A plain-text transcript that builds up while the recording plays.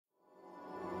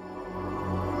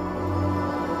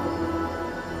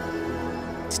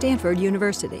Stanford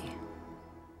University.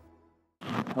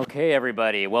 Okay,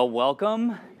 everybody. Well,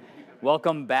 welcome.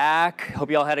 Welcome back.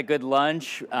 Hope you all had a good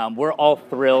lunch. We're all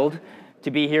thrilled to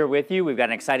be here with you. We've got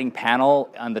an exciting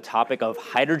panel on the topic of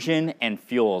hydrogen and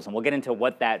fuels, and we'll get into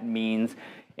what that means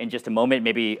in just a moment.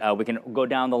 Maybe we can go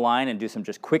down the line and do some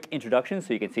just quick introductions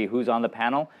so you can see who's on the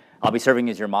panel. I'll be serving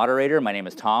as your moderator. My name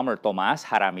is Tom, or Tomás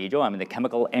Jaramillo. I'm in the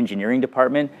Chemical Engineering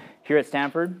Department here at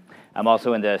Stanford. I'm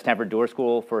also in the Stanford Doerr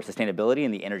School for Sustainability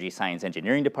in the Energy Science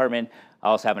Engineering Department. I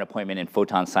also have an appointment in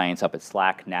photon science up at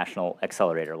SLAC National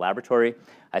Accelerator Laboratory.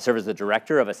 I serve as the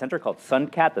director of a center called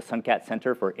TomKat, the TomKat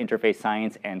Center for Interface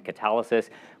Science and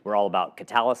Catalysis. We're all about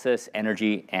catalysis,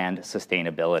 energy, and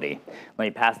sustainability. Let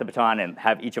me pass the baton and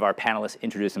have each of our panelists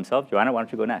introduce themselves. Johanna, why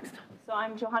don't you go next? So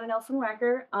I'm Johanna Nelson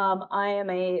Weker. I am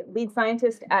a lead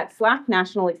scientist at SLAC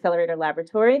National Accelerator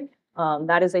Laboratory.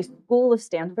 That is a school of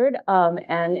Stanford,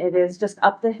 and it is just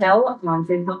up the hill on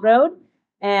St. Hill Road.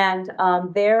 And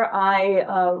there I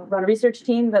run a research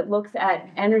team that looks at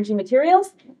energy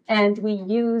materials, and we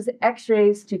use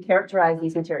X-rays to characterize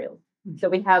these materials. So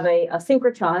we have a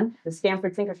synchrotron, the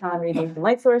Stanford synchrotron radiation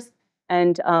light source,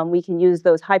 and we can use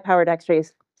those high-powered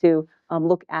X-rays to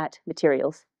look at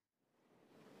materials.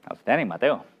 Outstanding,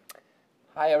 Matteo.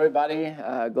 Hi, everybody.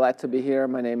 Glad to be here.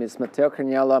 My name is Matteo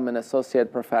Cargnello. I'm an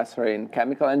associate professor in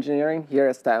chemical engineering here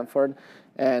at Stanford.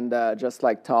 And just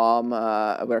like Tom,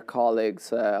 we're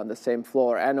colleagues on the same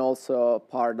floor and also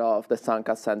part of the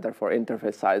TomKat Center for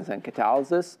Interface Science and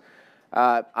Catalysis.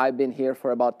 I've been here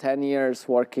for about 10 years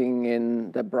working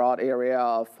in the broad area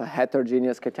of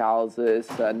heterogeneous catalysis,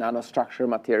 nanostructure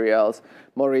materials,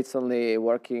 more recently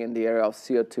working in the area of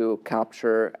CO2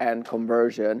 capture and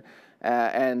conversion,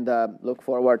 and look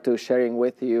forward to sharing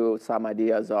with you some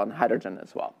ideas on hydrogen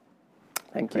as well.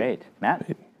 Thank you. Great.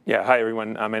 Matt? Yeah, hi,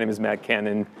 everyone. My name is Matt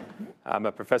Kanan. I'm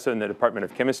a professor in the Department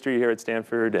of Chemistry here at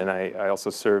Stanford, and I also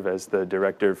serve as the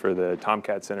director for the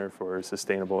TomKat Center for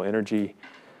Sustainable Energy.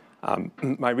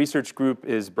 My research group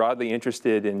is broadly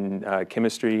interested in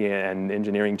chemistry and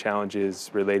engineering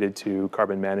challenges related to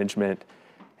carbon management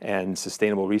and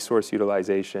sustainable resource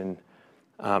utilization.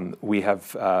 We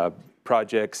have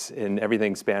projects in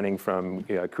everything spanning from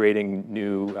creating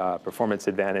new performance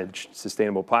advantage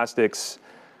sustainable plastics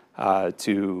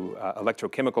to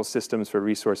electrochemical systems for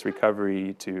resource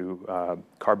recovery to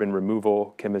carbon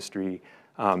removal chemistry,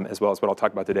 as well as what I'll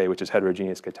talk about today, which is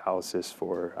heterogeneous catalysis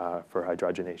for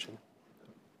hydrogenation.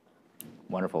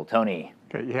 Wonderful. Tony.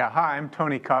 Okay, yeah, hi, I'm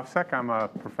Tony Kovscek. I'm a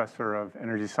professor of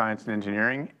energy science and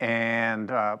engineering, and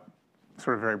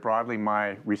sort of very broadly,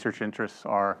 my research interests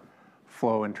are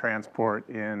flow and transport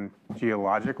in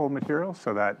geological materials.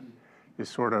 So that is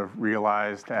sort of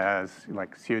realized as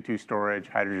like CO2 storage,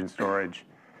 hydrogen storage,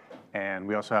 and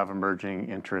we also have emerging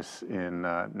interests in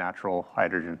natural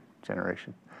hydrogen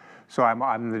generation. So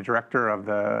I'm the director of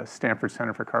the Stanford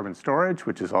Center for Carbon Storage,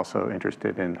 which is also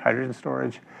interested in hydrogen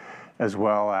storage, as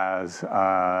well as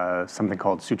something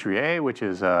called SUTRIA, which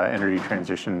is an Energy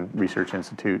Transition Research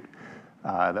Institute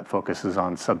that focuses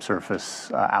on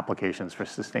subsurface applications for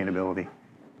sustainability.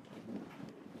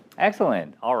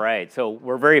 Excellent. All right. So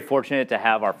we're very fortunate to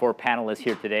have our four panelists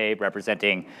here today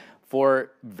representing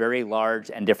four very large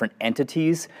and different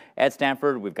entities at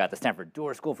Stanford. We've got the Stanford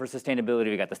Doerr School for Sustainability,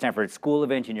 we've got the Stanford School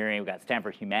of Engineering, we've got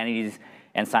Stanford Humanities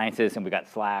and Sciences, and we've got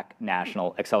SLAC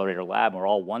National Accelerator Lab. We're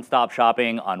all one-stop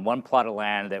shopping on one plot of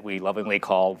land that we lovingly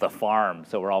call the farm.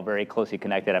 So we're all very closely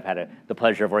connected. I've had the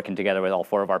pleasure of working together with all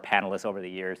four of our panelists over the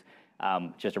years.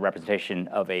 Just a representation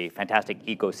of a fantastic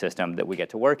ecosystem that we get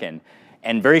to work in.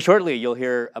 And very shortly, you'll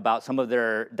hear about some of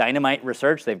their dynamite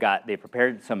research. They've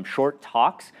prepared some short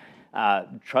talks.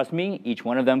 Trust me, each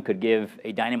one of them could give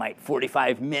a dynamite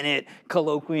 45-minute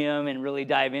colloquium and really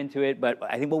dive into it. But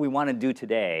I think what we want to do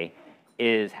today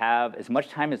is have as much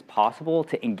time as possible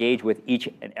to engage with each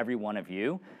and every one of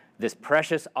you. This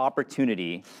precious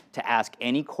opportunity to ask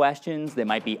any questions that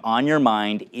might be on your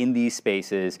mind in these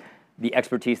spaces. The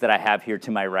expertise that I have here to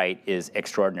my right is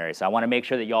extraordinary. So I want to make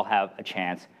sure that you all have a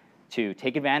chance to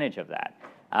take advantage of that.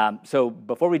 So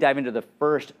before we dive into the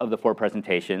first of the four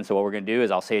presentations, so what we're going to do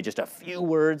is I'll say just a few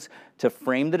words to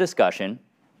frame the discussion.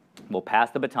 We'll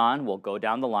pass the baton. We'll go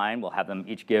down the line. We'll have them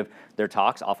each give their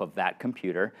talks off of that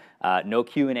computer. No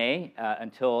Q&A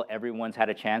until everyone's had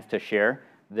a chance to share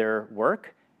their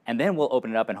work. And then we'll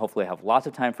open it up and hopefully have lots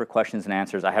of time for questions and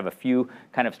answers. I have a few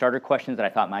kind of starter questions that I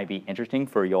thought might be interesting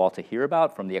for you all to hear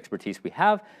about from the expertise we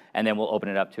have. And then we'll open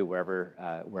it up to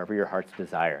wherever your hearts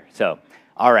desire. So,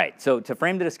 all right. So to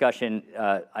frame the discussion,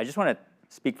 I just want to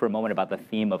speak for a moment about the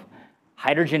theme of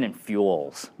hydrogen and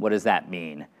fuels. What does that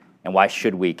mean? And why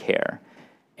should we care?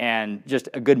 And just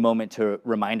a good moment to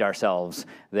remind ourselves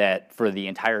that for the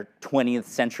entire 20th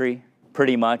century,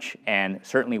 pretty much, and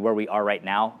certainly where we are right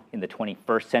now in the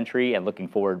 21st century and looking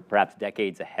forward perhaps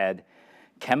decades ahead,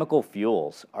 chemical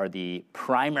fuels are the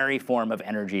primary form of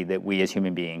energy that we as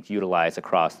human beings utilize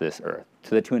across this earth, to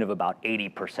the tune of about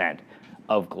 80%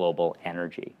 of global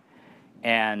energy.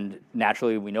 And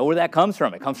naturally, we know where that comes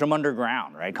from. It comes from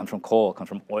underground, right? It comes from coal, it comes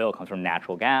from oil, it comes from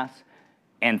natural gas.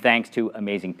 And thanks to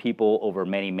amazing people over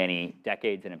many, many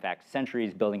decades, and in fact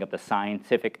centuries, building up the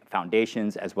scientific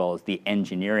foundations as well as the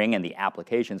engineering and the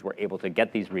applications, we're able to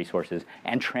get these resources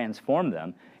and transform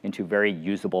them into very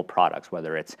usable products,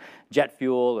 whether it's jet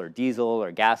fuel or diesel or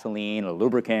gasoline or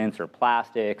lubricants or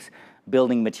plastics,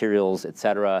 building materials, et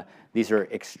cetera. These are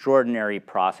extraordinary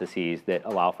processes that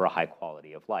allow for a high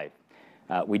quality of life.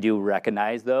 We do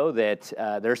recognize, though, that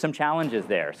there are some challenges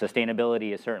there.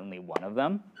 Sustainability is certainly one of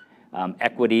them.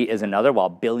 Equity is another. While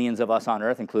billions of us on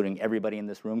Earth, including everybody in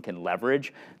this room, can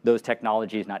leverage those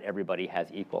technologies, not everybody has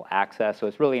equal access. So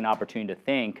it's really an opportunity to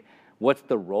think, what's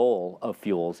the role of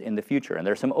fuels in the future? And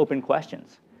there's some open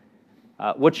questions.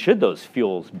 What should those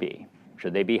fuels be?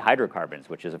 Should they be hydrocarbons,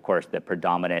 which is, of course, the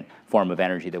predominant form of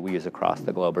energy that we use across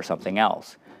the globe, or something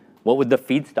else? What would the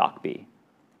feedstock be?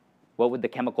 What would the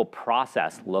chemical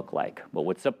process look like? What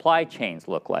would supply chains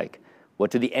look like?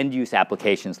 What do the end-use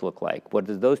applications look like? What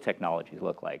do those technologies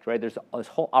look like, right? There's this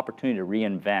whole opportunity to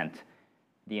reinvent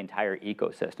the entire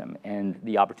ecosystem, and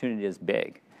the opportunity is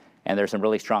big. And there's some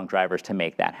really strong drivers to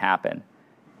make that happen.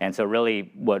 And so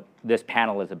really what this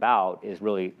panel is about is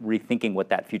really rethinking what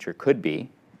that future could be.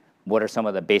 What are some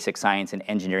of the basic science and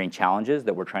engineering challenges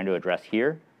that we're trying to address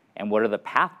here? And what are the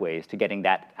pathways to getting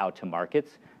that out to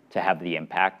markets to have the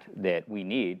impact that we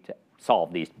need to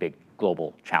solve these big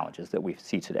global challenges that we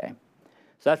see today?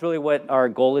 So that's really what our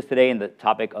goal is today in the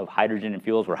topic of hydrogen and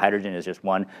fuels, where hydrogen is just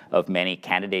one of many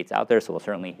candidates out there. So we'll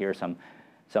certainly hear some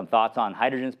thoughts on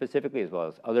hydrogen specifically, as well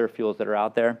as other fuels that are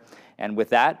out there. And with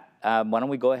that, why don't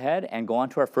we go ahead and go on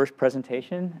to our first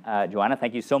presentation. Johanna,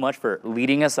 thank you so much for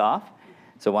leading us off.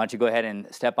 So why don't you go ahead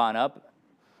and step on up.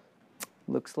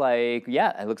 Looks like,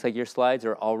 yeah, it looks like your slides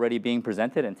are already being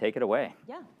presented, and take it away.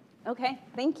 Yeah, okay,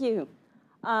 thank you.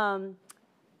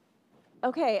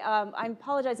 Okay, I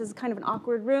apologize, this is kind of an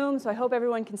awkward room, so I hope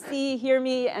everyone can see, hear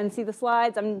me, and see the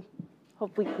slides.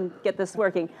 Hope we can get this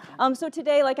working. So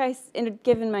today, like I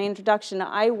given my introduction,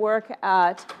 I work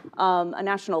at a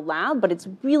national lab, but it's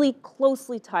really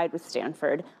closely tied with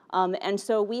Stanford. And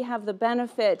so we have the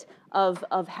benefit of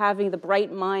having the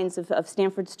bright minds of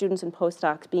Stanford students and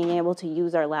postdocs being able to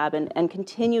use our lab and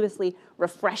continuously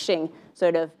refreshing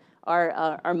sort of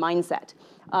our mindset.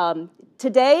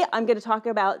 Today, I'm going to talk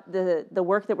about the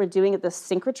work that we're doing at the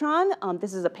synchrotron.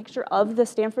 This is a picture of the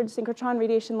Stanford synchrotron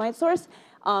radiation light source.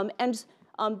 And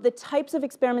the types of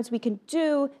experiments we can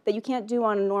do that you can't do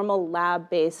on a normal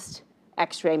lab-based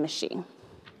X-ray machine.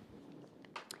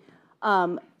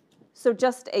 So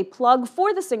just a plug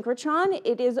for the synchrotron.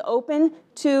 It is open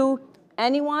to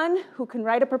anyone who can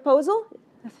write a proposal,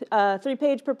 a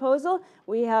 3-page proposal.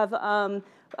 We have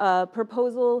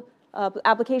proposal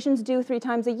applications due 3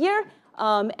 times a year,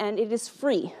 and it is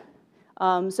free.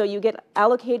 So you get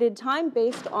allocated time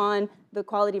based on the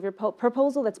quality of your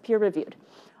proposal that's peer-reviewed.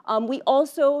 We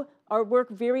also work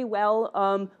very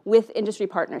well with industry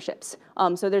partnerships.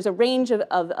 So there's a range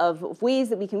of ways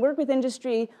that we can work with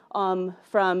industry, from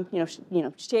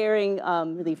sharing,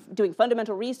 really doing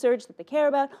fundamental research that they care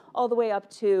about, all the way up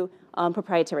to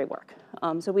proprietary work.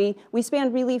 So we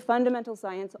span really fundamental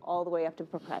science all the way up to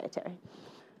proprietary.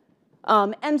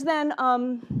 And then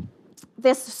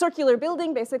this circular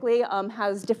building basically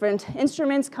has different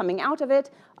instruments coming out of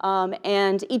it,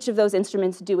 and each of those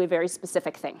instruments do a very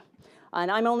specific thing. And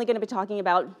I'm only going to be talking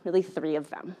about really 3 of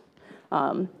them.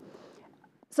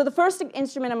 So the first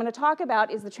instrument I'm going to talk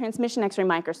about is the transmission X-ray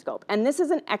microscope. And this is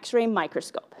an X-ray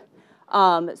microscope.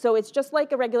 So it's just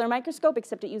like a regular microscope,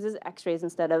 except it uses X-rays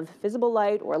instead of visible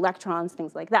light or electrons,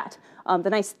 things like that. The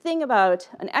nice thing about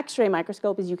an X-ray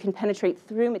microscope is you can penetrate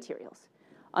through materials,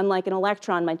 unlike an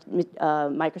electron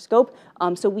microscope.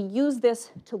 So we use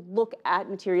this to look at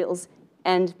materials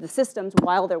and the systems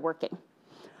while they're working.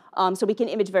 So we can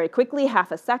image very quickly,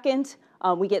 half a second.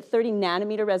 We get 30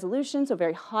 nanometer resolution, so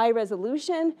very high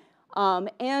resolution.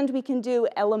 And we can do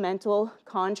elemental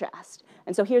contrast.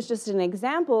 And so here's just an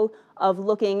example of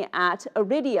looking at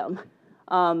iridium.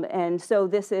 And so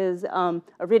this is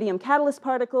iridium catalyst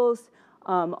particles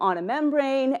on a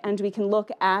membrane. And we can look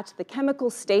at the chemical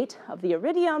state of the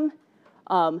iridium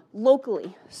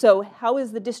locally. So how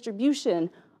is the distribution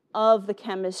of the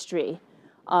chemistry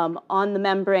on the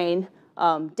membrane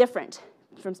different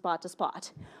from spot to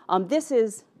spot. This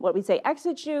is what we say ex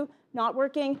situ, not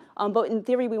working, but in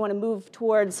theory, we want to move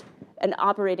towards an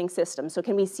operating system. So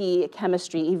can we see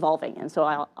chemistry evolving? And so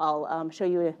I'll show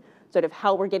you sort of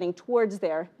how we're getting towards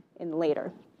there in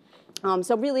later.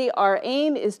 So really, our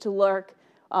aim is to work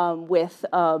with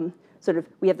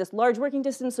we have this large working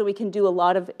distance, so we can do a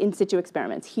lot of in situ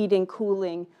experiments, heating,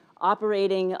 cooling,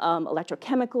 operating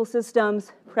electrochemical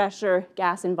systems, pressure,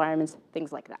 gas environments,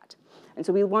 things like that. And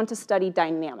so we want to study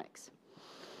dynamics.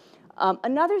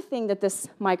 Another thing that this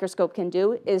microscope can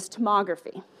do is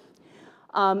tomography.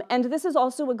 And this is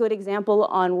also a good example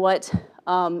on what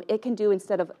it can do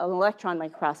instead of an electron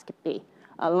microscopy,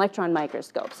 an electron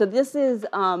microscope. So this is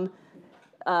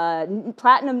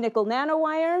platinum nickel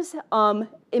nanowires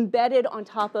embedded on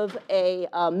top of a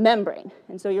membrane.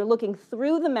 And so you're looking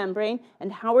through the membrane,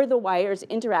 and how are the wires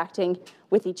interacting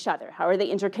with each other? How are they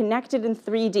interconnected in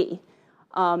 3D?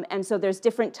 And so there's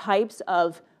different types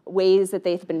of ways that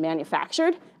they've been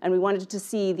manufactured, and we wanted to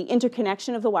see the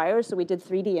interconnection of the wires, so we did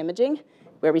 3D imaging,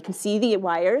 where we can see the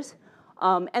wires,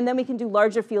 and then we can do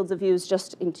larger fields of views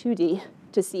just in 2D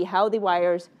to see how the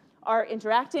wires are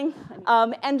interacting.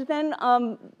 And then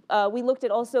we looked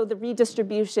at also the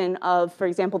redistribution of, for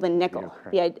example, the nickel.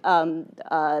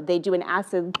 They do an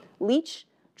acid leach,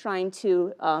 trying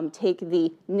to take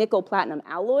the nickel-platinum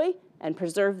alloy and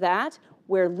preserve that.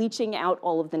 We're leaching out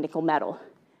all of the nickel metal.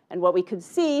 And what we could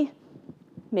see,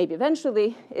 maybe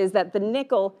eventually, is that the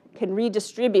nickel can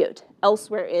redistribute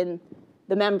elsewhere in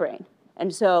the membrane.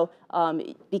 And so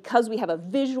because we have a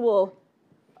visual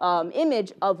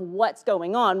image of what's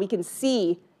going on, we can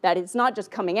see that it's not just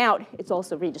coming out, it's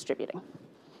also redistributing.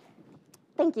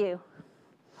 Thank you.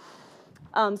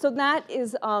 So that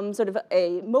is sort of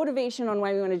a motivation on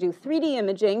why we want to do 3D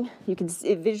imaging. You can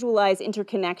visualize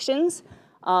interconnections,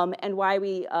 and why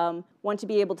we want to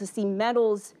be able to see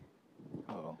metals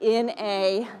in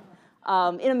a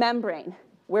membrane,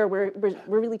 where we're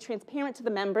really transparent to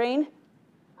the membrane,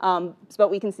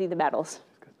 but we can see the metals.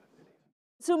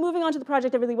 So moving on to the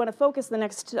project I really want to focus the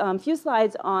next few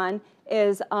slides on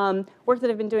is work that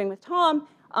I've been doing with Tom,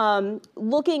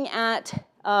 looking at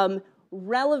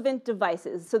relevant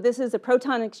devices. So this is a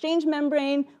proton exchange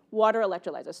membrane, water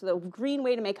electrolyzer, so the green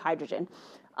way to make hydrogen.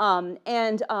 This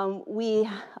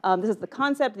is the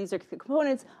concept, these are the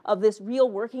components of this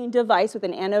real working device with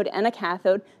an anode and a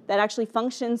cathode that actually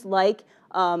functions like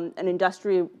an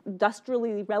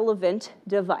industrially relevant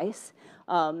device.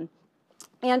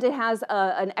 And it has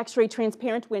an X-ray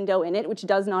transparent window in it, which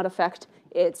does not affect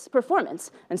its performance.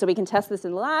 And so we can test this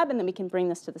in the lab, and then we can bring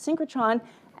this to the synchrotron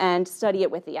and study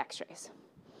it with the X-rays.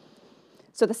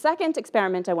 So the second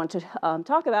experiment I want to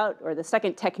talk about, or the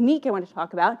second technique I want to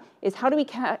talk about, is how do we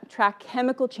track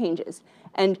chemical changes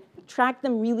and track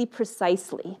them really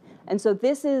precisely. And so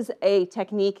this is a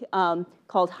technique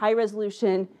called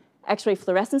high-resolution X-ray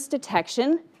fluorescence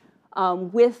detection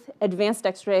with advanced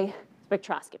X-ray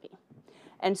spectroscopy.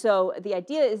 And so the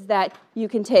idea is that you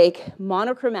can take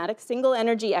monochromatic single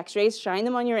energy X-rays, shine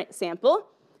them on your sample,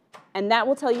 and that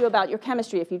will tell you about your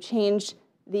chemistry if you change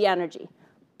the energy.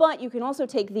 But you can also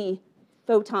take the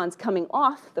photons coming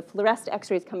off, the fluorescent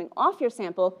X-rays coming off your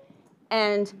sample,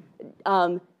 and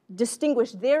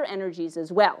distinguish their energies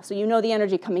as well. So you know the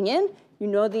energy coming in, you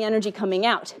know the energy coming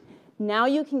out. Now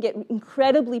you can get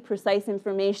incredibly precise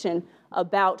information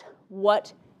about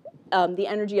what the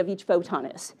energy of each photon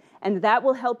is. And that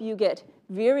will help you get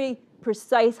very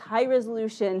precise,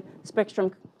 high-resolution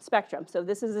spectrum. So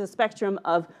this is a spectrum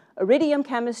of iridium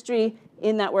chemistry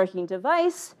in that working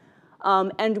device.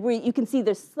 And you can see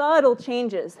the subtle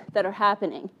changes that are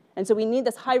happening. And so we need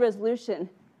this high-resolution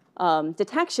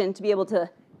detection to be able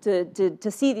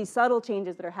to see these subtle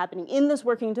changes that are happening in this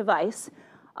working device.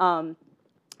 And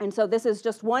so this is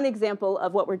just one example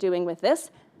of what we're doing with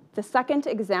this. The second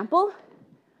example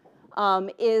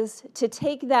is to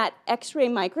take that X-ray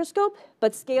microscope,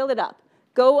 but scale it up.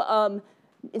 Go,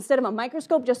 instead of a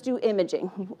microscope, just do imaging.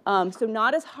 So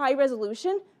not as high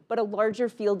resolution, but a larger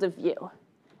field of view.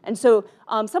 And so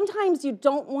sometimes you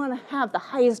don't want to have the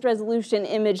highest resolution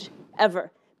image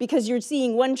ever, because you're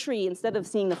seeing one tree instead of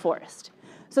seeing the forest.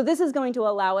 So this is going to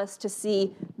allow us to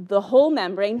see the whole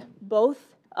membrane,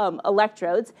 both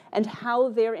electrodes, and how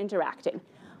they're interacting.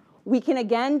 We can,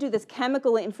 again, do this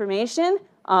chemical information,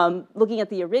 looking at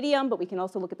the iridium, but we can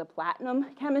also look at the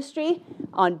platinum chemistry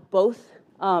on both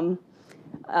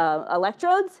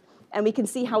electrodes, and we can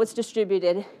see how it's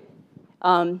distributed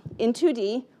in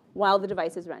 2D while the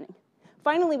device is running.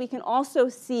 Finally, we can also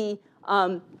see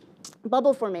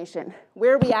bubble formation.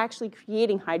 Where are we actually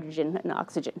creating hydrogen and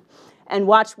oxygen? and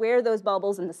watch where those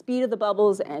bubbles and the speed of the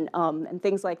bubbles and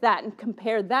things like that, and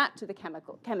compare that to the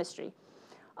chemistry.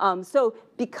 So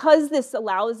because this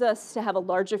allows us to have a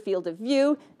larger field of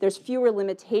view, there's fewer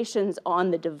limitations on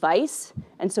the device,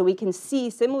 and so we can see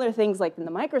similar things like in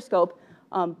the microscope,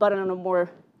 but on a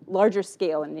more larger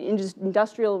scale, an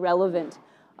industrial relevant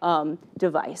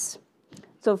device.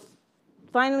 So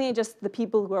finally, just the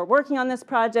people who are working on this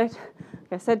project.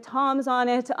 Like I said, Tom's on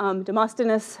it.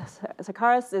 Demosthenes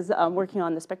Sakaris is working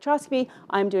on the spectroscopy.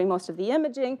 I'm doing most of the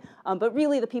imaging. But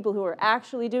really, the people who are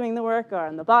actually doing the work are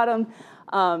on the bottom.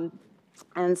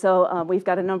 And so we've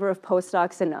got a number of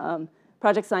postdocs and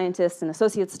project scientists and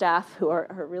associate staff who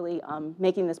are really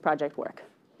making this project work.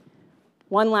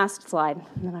 One last slide,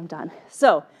 and then I'm done.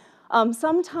 So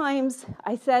sometimes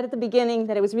I said at the beginning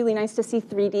that it was really nice to see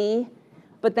 3D,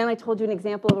 but then I told you an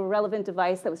example of a relevant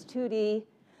device that was 2D.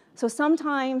 So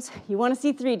sometimes you want to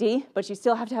see 3D, but you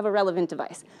still have to have a relevant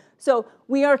device. So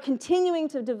we are continuing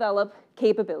to develop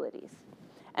capabilities.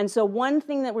 And so one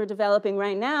thing that we're developing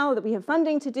right now that we have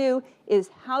funding to do is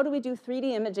how do we do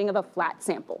 3D imaging of a flat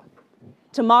sample?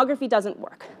 Tomography doesn't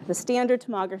work. The standard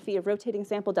tomography of rotating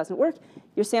sample doesn't work.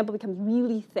 Your sample becomes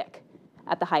really thick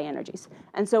at the high energies.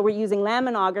 And so we're using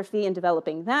laminography and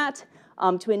developing that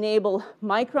to enable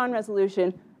micron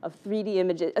resolution of 3D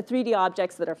images, 3D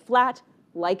objects that are flat,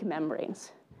 like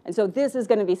membranes. And so this is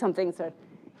going to be something sort of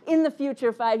in the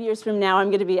future, 5 years from now, I'm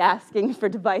going to be asking for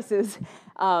devices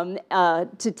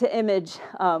to image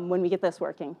when we get this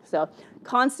working. So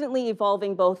constantly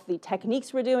evolving both the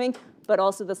techniques we're doing, but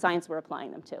also the science we're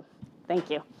applying them to.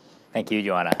 Thank you. Thank you,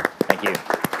 Johanna. Thank you.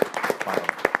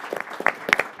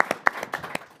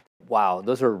 Wow,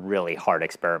 those are really hard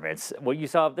experiments. What you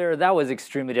saw up there, that was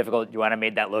extremely difficult. Johanna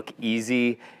made that look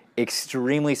easy.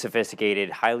 Extremely sophisticated,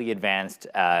 highly advanced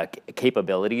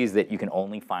capabilities that you can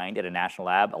only find at a national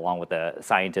lab, along with a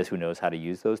scientist who knows how to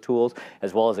use those tools,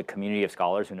 as well as a community of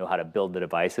scholars who know how to build the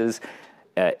devices.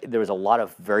 There was a lot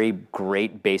of very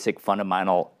great basic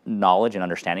fundamental knowledge and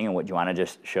understanding in what Johanna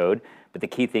just showed. But the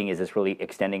key thing is it's really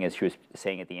extending, as she was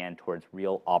saying at the end, towards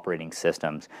real operating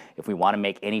systems. If we want to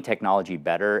make any technology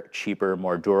better, cheaper,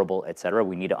 more durable, et cetera,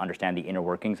 we need to understand the inner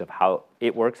workings of how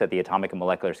it works at the atomic and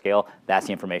molecular scale. That's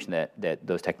the information that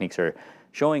those techniques are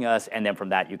showing us. And then from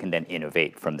that, you can then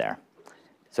innovate from there.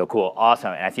 So cool,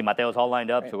 awesome. And I see Matteo's all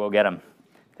lined up, so go get him.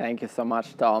 Thank you so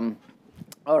much, Tom.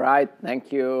 All right,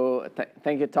 thank you.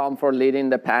 Thank you, Tom, for leading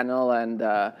the panel, and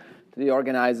to the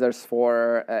organizers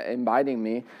for inviting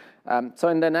me. So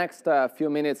in the next few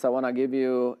minutes, I want to give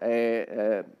you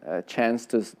a chance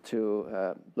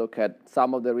to look at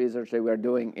some of the research that we're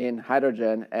doing in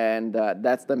hydrogen, and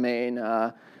that's the main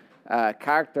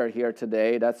character here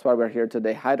today. That's why we're here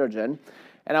today, hydrogen.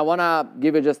 And I want to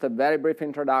give you just a very brief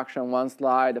introduction, one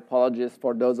slide. Apologies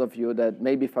for those of you that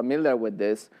may be familiar with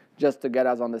this, just to get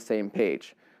us on the same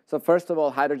page. So first of all,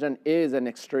 hydrogen is an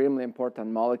extremely important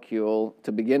molecule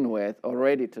to begin with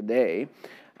already today.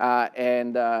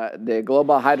 The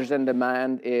global hydrogen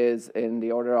demand is in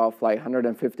the order of like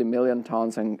 150 million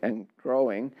tons and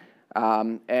growing.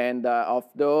 Of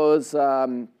those,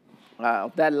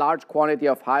 of that large quantity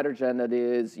of hydrogen that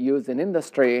is used in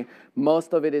industry,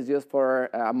 most of it is used for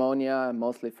ammonia,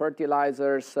 mostly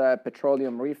fertilizers,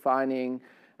 petroleum refining,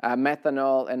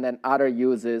 methanol, and then other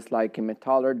uses like in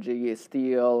metallurgy,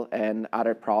 steel, and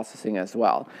other processing as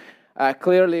well.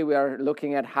 Clearly, we are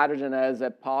looking at hydrogen as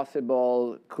a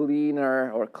possible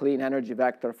cleaner or clean energy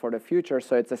vector for the future,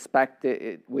 so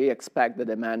we expect the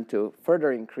demand to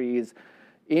further increase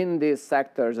in these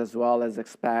sectors as well as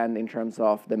expand in terms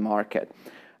of the market.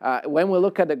 When we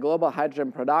look at the global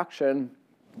hydrogen production,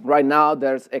 right now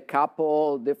there's a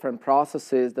couple different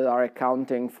processes that are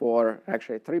accounting for,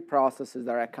 actually 3 processes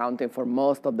that are accounting for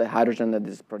most of the hydrogen that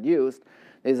is produced.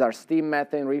 These are steam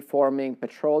methane reforming,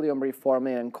 petroleum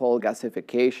reforming, and coal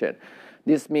gasification.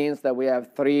 This means that we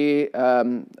have 3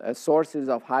 sources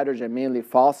of hydrogen, mainly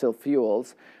fossil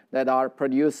fuels, that are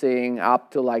producing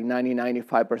up to like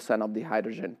 90–95% of the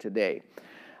hydrogen today.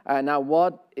 Now,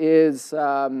 what is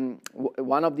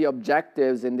one of the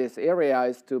objectives in this area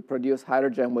is to produce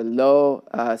hydrogen with low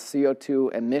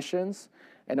CO2 emissions.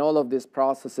 And all of these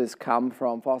processes come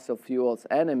from fossil fuels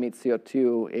and emit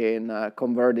CO2 in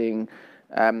converting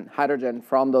hydrogen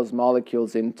from those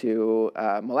molecules into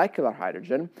molecular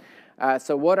hydrogen.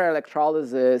 So water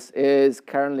electrolysis is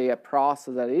currently a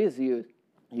process that is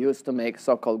used to make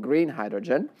so-called green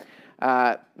hydrogen.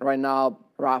 Right now,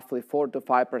 roughly 4 to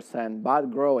 5%,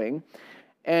 but growing.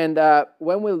 And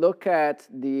when we look at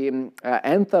the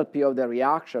enthalpy of the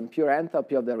reaction, pure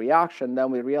enthalpy of the reaction,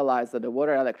 then we realize that the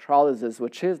water electrolysis,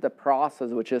 which is the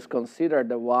process which is considered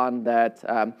the one that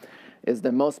is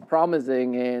the most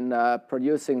promising in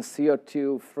producing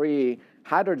CO2-free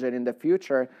hydrogen in the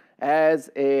future as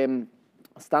a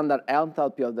standard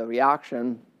enthalpy of the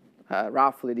reaction,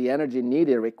 roughly the energy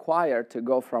needed required to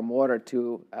go from water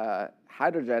to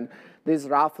hydrogen, this is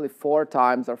roughly 4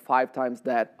 times or 5 times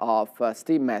that of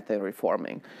steam methane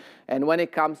reforming. And when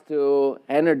it comes to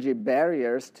energy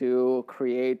barriers to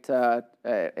create a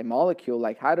molecule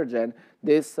like hydrogen,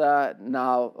 this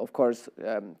now, of course,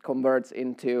 converts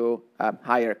into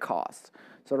higher costs.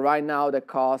 So right now, the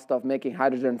cost of making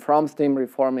hydrogen from steam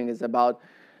reforming is about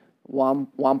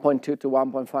 $1.2 to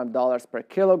 $1.5 per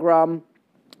kilogram.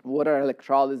 Water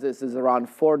electrolysis is around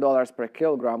 $4 per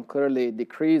kilogram, clearly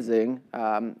decreasing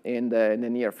in the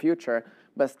near future,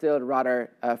 but still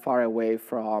rather far away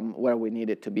from where we need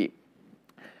it to be.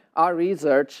 Our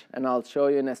research, and I'll show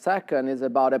you in a second, is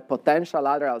about a potential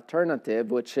other alternative,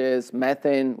 which is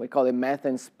methane. We call it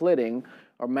methane splitting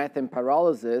or methane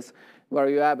pyrolysis, where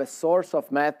you have a source of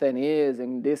methane is,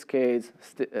 in this case,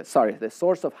 the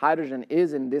source of hydrogen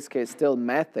is, in this case, still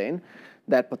methane.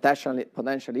 That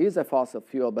potentially is a fossil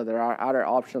fuel, but there are other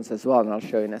options as well, and I'll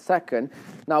show you in a second.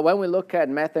 Now, when we look at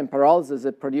methane pyrolysis,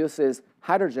 it produces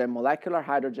hydrogen, molecular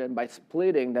hydrogen, by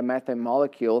splitting the methane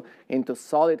molecule into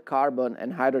solid carbon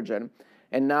and hydrogen.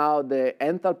 And now the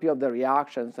enthalpy of the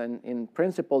reactions, and in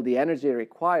principle, the energy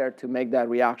required to make that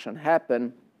reaction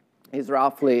happen is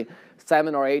roughly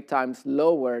 7 or 8 times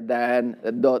lower than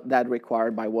that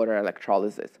required by water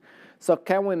electrolysis. So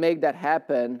can we make that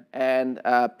happen and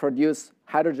produce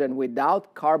hydrogen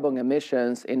without carbon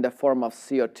emissions in the form of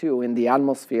CO2 in the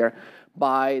atmosphere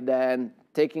by then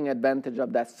taking advantage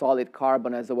of that solid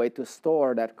carbon as a way to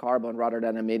store that carbon rather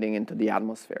than emitting into the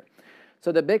atmosphere?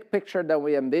 So the big picture that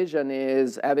we envision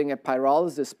is having a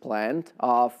pyrolysis plant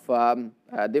of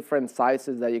different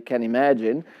sizes that you can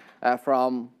imagine,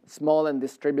 from small and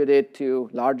distributed to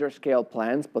larger scale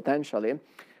plants potentially,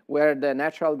 where the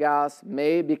natural gas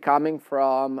may be coming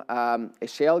from a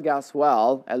shale gas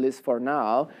well, at least for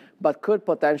now, but could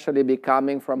potentially be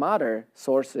coming from other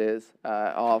sources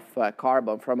of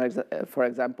carbon, for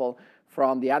example,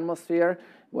 from the atmosphere,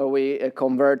 where we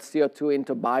convert CO2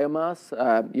 into biomass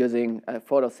using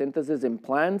photosynthesis in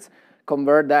plants,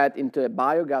 convert that into a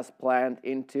biogas plant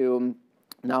into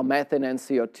now methane and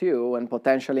CO2, and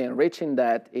potentially enriching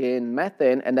that in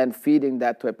methane and then feeding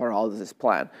that to a pyrolysis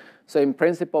plant. So in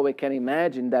principle, we can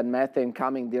imagine that methane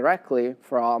coming directly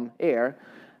from air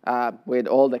with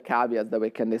all the caveats that we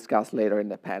can discuss later in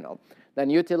the panel. Then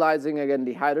utilizing, again,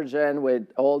 the hydrogen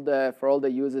with for all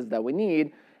the uses that we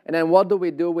need. And then what do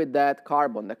we do with that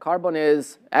carbon? The carbon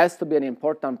has to be an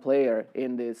important player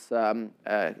in this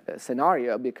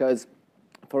scenario, because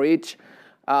for each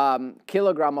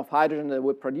kilogram of hydrogen that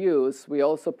we produce, we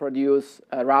also produce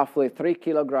roughly 3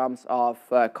 kilograms of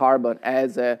carbon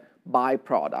as a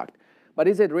byproduct. But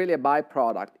is it really a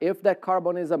byproduct? If that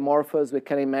carbon is amorphous, we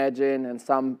can imagine, and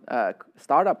some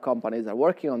startup companies are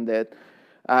working on that,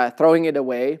 throwing it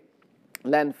away,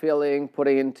 landfilling,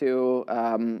 putting into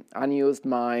unused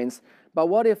mines. But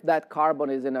what if that carbon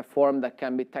is in a form that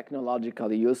can be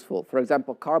technologically useful? For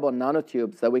example, carbon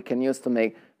nanotubes that we can use to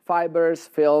make fibers,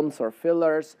 films, or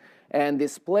fillers, and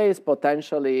displace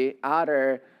potentially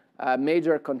other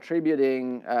major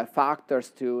contributing factors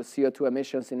to CO2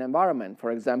 emissions in the environment.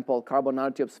 For example, carbon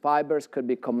nanotubes fibers could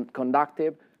be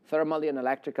conductive, thermally and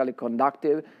electrically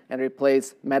conductive, and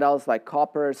replace metals like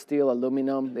copper, steel,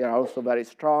 aluminum. They are also very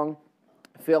strong.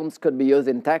 Films could be used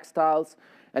in textiles,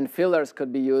 and fillers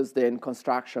could be used in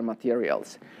construction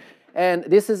materials. And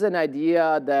this is an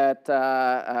idea that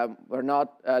we're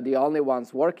not the only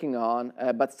ones working on,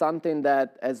 but something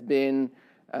that has been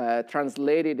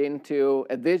translated into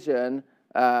a vision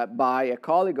by a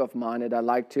colleague of mine that I'd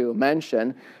like to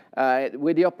mention,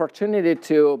 with the opportunity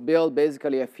to build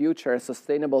basically a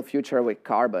sustainable future with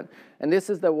carbon. And this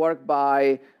is the work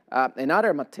by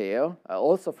another Matteo,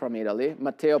 also from Italy,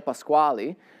 Matteo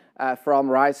Pasquali, from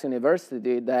Rice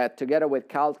University, that together with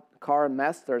Carl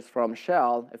Masters from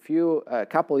Shell, a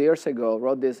couple years ago,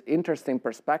 wrote this interesting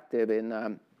perspective in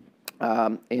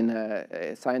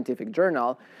a scientific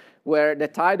journal, where the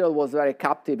title was very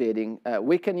captivating.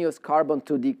 We can use carbon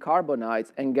to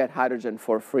decarbonize and get hydrogen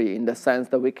for free, in the sense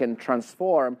that we can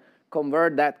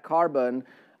convert that carbon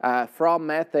from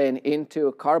methane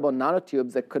into carbon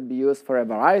nanotubes that could be used for a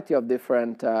variety of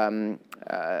different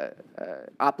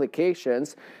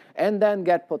applications, and then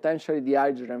get potentially the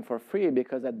hydrogen for free,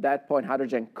 because at that point,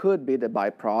 hydrogen could be the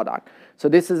byproduct. So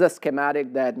this is a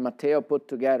schematic that Matteo put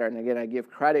together, and again, I give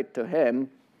credit to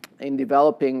him. in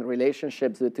developing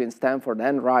relationships between Stanford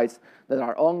and Rice that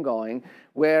are ongoing,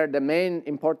 where the main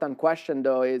important question,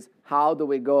 though, is how do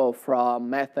we go from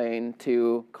methane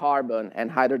to carbon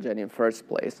and hydrogen in first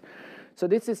place? So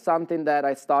this is something that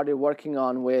I started working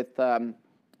on with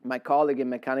my colleague in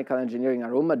mechanical engineering,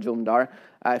 Arun Majumdar,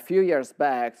 a few years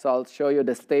back. So I'll show you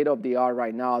the state of the art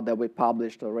right now that we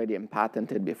published already and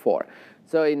patented before.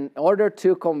 So in order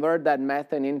to convert that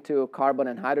methane into carbon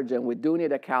and hydrogen, we do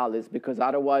need a catalyst, because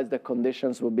otherwise the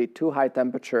conditions would be too high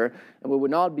temperature and we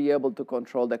would not be able to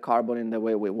control the carbon in the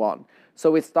way we want. So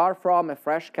we start from a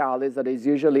fresh catalyst that is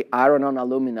usually iron on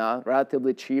alumina,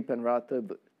 relatively cheap and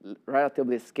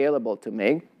relatively scalable to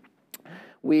make.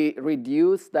 We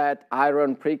reduce that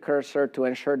iron precursor to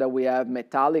ensure that we have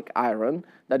metallic iron,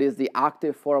 that is the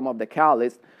active form of the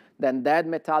catalyst. Then that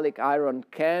metallic iron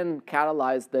can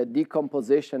catalyze the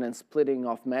decomposition and splitting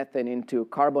of methane into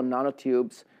carbon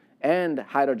nanotubes and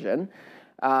hydrogen.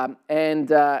 At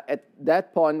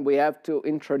that point, we have to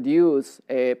introduce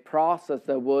a process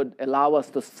that would allow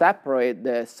us to separate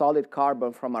the solid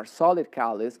carbon from our solid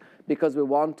catalyst, because we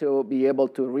want to be able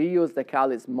to reuse the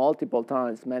catalyst multiple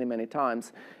times, many, many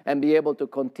times, and be able to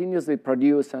continuously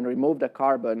produce and remove the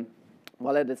carbon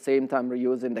while at the same time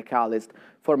reusing the catalyst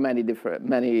for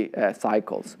many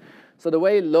cycles. So the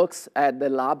way it looks at the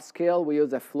lab scale, we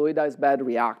use a fluidized bed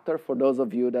reactor for those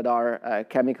of you that are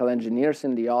chemical engineers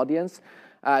in the audience.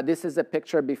 This is a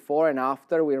picture before and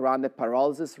after. We run the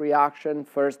pyrolysis reaction.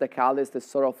 First, the catalyst is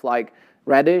sort of like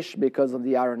reddish because of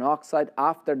the iron oxide.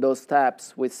 After those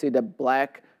steps, we see the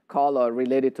black color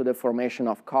related to the formation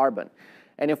of carbon.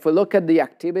 And if we look at the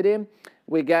activity,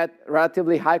 we get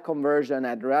relatively high conversion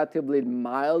at relatively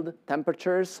mild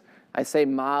temperatures. I say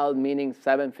mild, meaning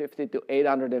 750 to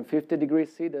 850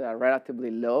 degrees C, that are relatively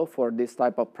low for this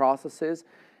type of processes.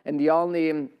 And the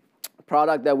only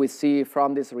product that we see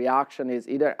from this reaction is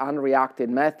either unreacted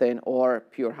methane or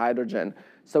pure hydrogen.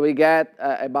 So we get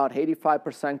about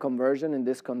 85% conversion in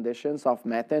these conditions of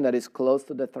methane that is close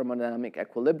to the thermodynamic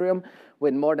equilibrium,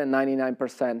 with more than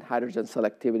 99% hydrogen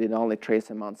selectivity and only trace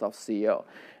amounts of CO.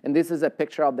 And this is a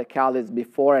picture of the catalyst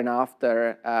before and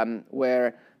after,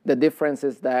 where the difference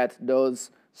is that those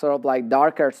sort of like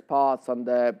darker spots on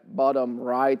the bottom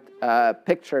right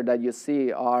picture that you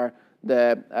see are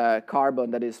the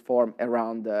carbon that is formed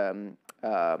around the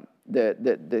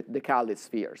catalyst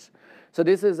spheres. So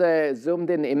this is a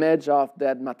zoomed-in image of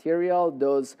that material.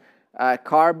 Those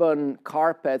carbon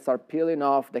carpets are peeling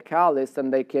off the catalyst,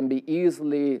 and they can be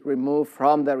easily removed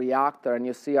from the reactor. And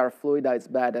you see our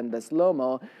fluidized bed and the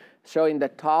slow-mo showing the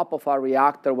top of our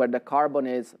reactor where the carbon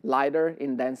is lighter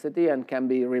in density and can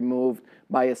be removed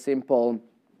by a simple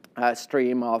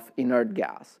stream of inert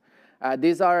gas.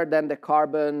 These are then the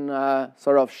carbon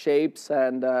sort of shapes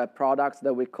and products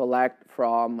that we collect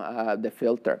from the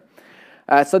filter.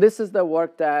 So this is the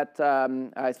work that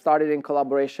I started in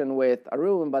collaboration with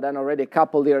Arun, but then already a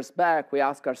couple years back, we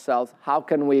asked ourselves, how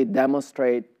can we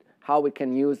demonstrate how we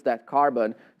can use that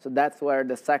carbon? So that's where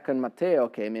the second Matteo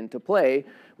came into play.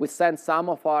 We sent some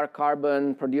of our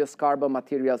produced carbon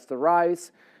materials to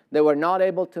Rice. They were not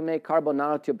able to make carbon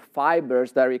nanotube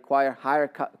fibers that require higher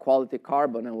quality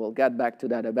carbon, and we'll get back to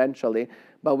that eventually.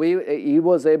 But he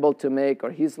was able to make,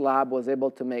 or his lab was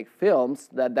able to make films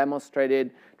that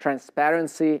demonstrated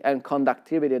transparency and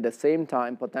conductivity at the same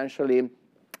time, potentially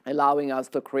allowing us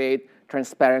to create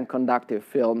transparent conductive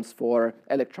films for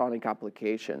electronic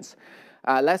applications.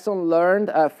 Lesson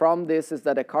learned from this is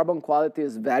that the carbon quality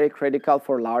is very critical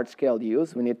for large-scale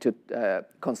use. We need to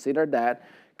consider that.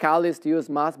 Catalyst use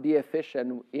must be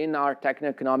efficient. In our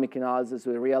techno-economic analysis,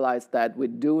 we realized that we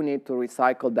do need to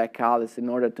recycle that catalyst in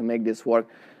order to make this work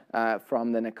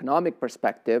from an economic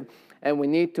perspective. And we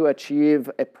need to achieve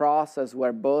a process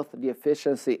where both the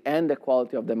efficiency and the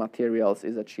quality of the materials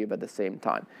is achieved at the same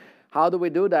time. How do we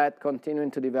do that?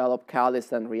 Continuing to develop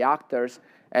catalysts and reactors.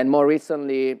 And more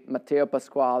recently, Matteo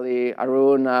Pasquale,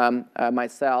 Arun,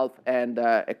 myself, and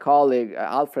a colleague,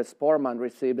 Alfred Sporman,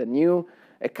 received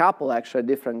a couple actually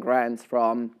different grants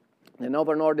from the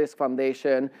Novo Nordisk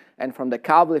Foundation and from the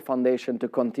Kavli Foundation to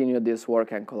continue this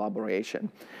work and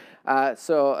collaboration.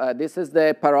 This is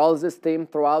the pyrolysis team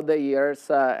throughout the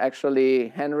years. Actually,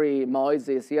 Henry Moise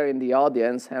is here in the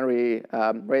audience. Henry,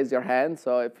 raise your hand.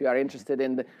 So if you are interested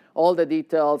in all the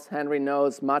details, Henry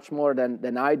knows much more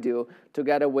than I do,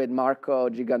 together with Marco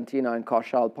Gigantino and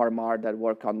Kaushal Parmar that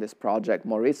work on this project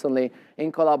more recently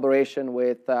in collaboration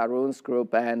with Arun's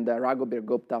group and Raghubir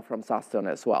Gupta from Saston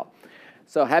as well.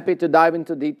 So happy to dive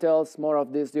into details, more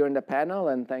of this during the panel,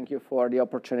 and thank you for the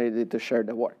opportunity to share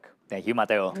the work. Thank you,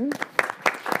 Matteo.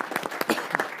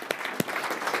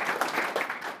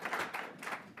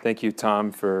 Thank you,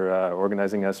 Tom, for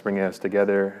organizing us, bringing us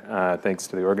together. Thanks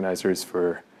to the organizers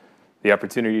for the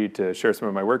opportunity to share some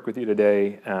of my work with you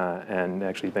today, and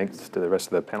actually thanks to the rest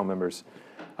of the panel members.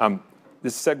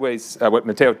 This segues, what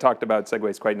Matteo talked about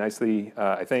segues quite nicely,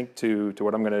 I think, to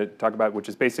what I'm going to talk about, which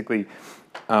is basically,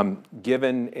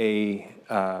 given a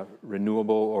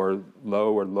renewable or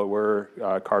low or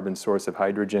lower carbon source of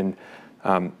hydrogen,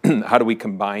 how do we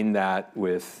combine that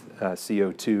with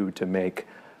CO2 to make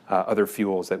other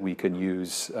fuels that we could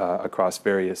use across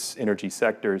various energy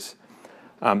sectors?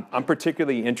 I'm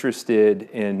particularly interested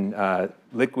in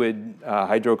liquid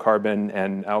hydrocarbon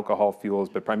and alcohol fuels,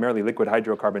 but primarily liquid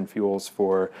hydrocarbon fuels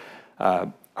for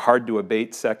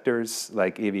hard-to-abate sectors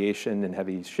like aviation and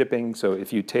heavy shipping. So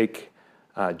if you take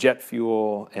jet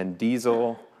fuel and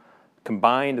diesel,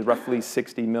 combined roughly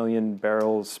 60 million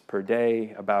barrels per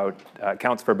day,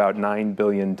 accounts for about 9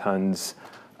 billion tons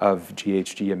of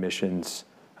GHG emissions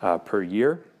per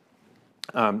year.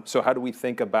 So how do we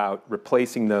think about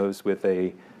replacing those with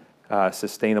a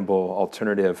sustainable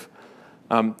alternative?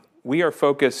 We are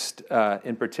focused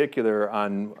in particular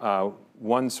on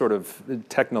one sort of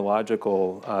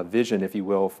technological vision, if you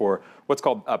will, for what's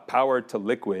called power to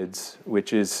liquids,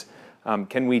 which is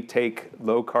can we take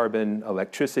low carbon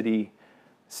electricity,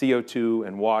 CO2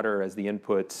 and water as the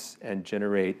inputs and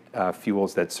generate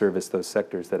fuels that service those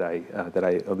sectors that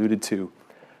I alluded to.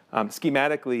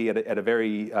 Schematically, at a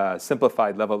very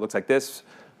simplified level, it looks like this.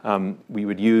 We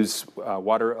would use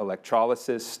water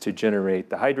electrolysis to generate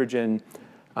the hydrogen,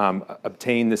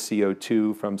 obtain the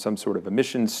CO2 from some sort of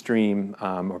emission stream,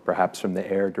 or perhaps from the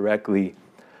air directly.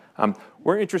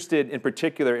 We're interested in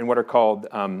particular in what are called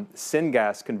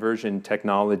syngas conversion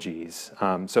technologies.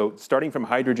 So starting from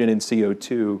hydrogen and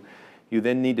CO2, you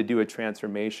then need to do a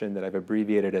transformation that I've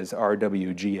abbreviated as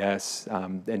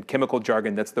RWGS. In chemical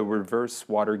jargon, that's the reverse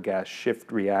water-gas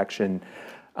shift reaction,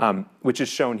 which is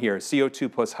shown here, CO2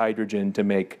 plus hydrogen to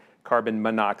make carbon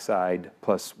monoxide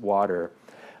plus water.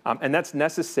 And that's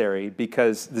necessary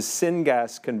because the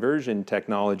syngas conversion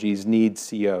technologies need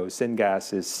CO.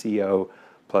 Syngas is CO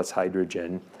plus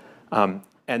hydrogen.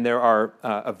 And there are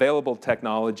available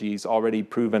technologies already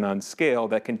proven on scale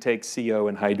that can take CO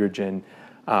and hydrogen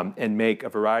and make a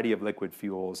variety of liquid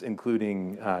fuels,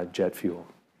 including jet fuel.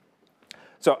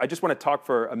 So I just want to talk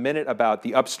for a minute about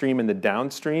the upstream and the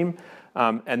downstream,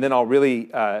 and then I'll really,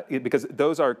 because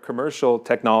those are commercial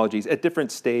technologies at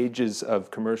different stages of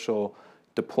commercial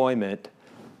deployment.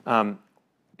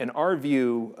 In our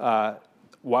view,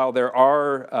 while there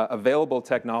are available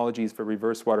technologies for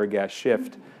reverse water-gas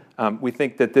shift, we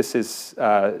think that this is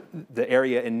the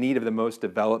area in need of the most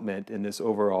development in this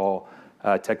overall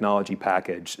technology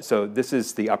package. So this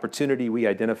is the opportunity we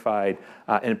identified,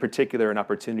 and in particular an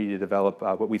opportunity to develop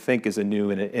what we think is a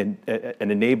new and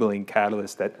an enabling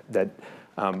catalyst that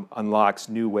unlocks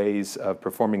new ways of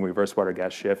performing reverse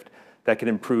water-gas shift that can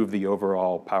improve the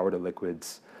overall power to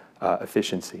liquids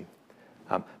efficiency.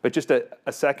 But just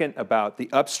a second about the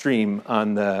upstream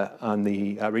on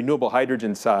the renewable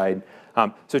hydrogen side.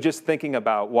 So just thinking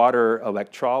about water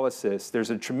electrolysis, there's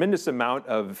a tremendous amount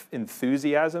of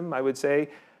enthusiasm, I would say,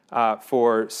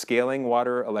 for scaling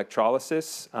water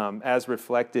electrolysis as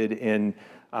reflected in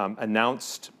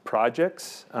announced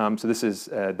projects. So this is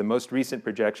the most recent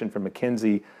projection from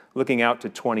McKinsey looking out to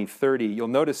 2030. You'll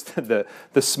notice the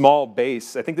small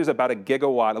base. I think there's about a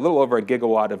little over a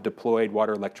gigawatt of deployed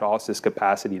water electrolysis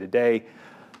capacity today.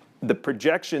 The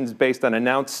projections based on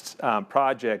announced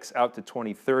projects out to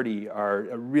 2030 are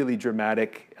a really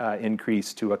dramatic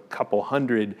increase to a couple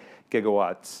hundred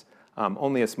gigawatts.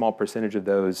 Only a small percentage of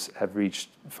those have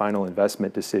reached final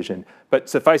investment decision. But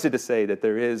suffice it to say that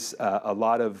there is a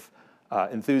lot of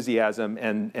enthusiasm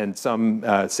and some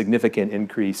significant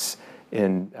increase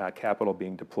in capital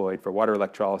being deployed for water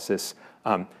electrolysis,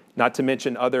 not to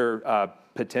mention other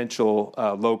potential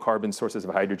low carbon sources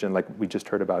of hydrogen like we just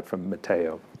heard about from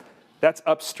Matteo. That's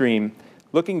upstream.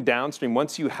 Looking downstream,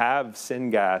 once you have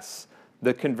syngas,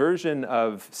 the conversion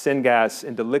of syngas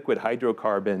into liquid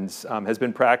hydrocarbons has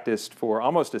been practiced for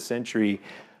almost a century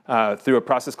through a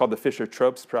process called the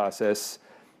Fischer-Tropsch process.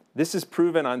 This is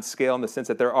proven on scale in the sense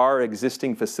that there are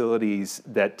existing facilities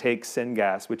that take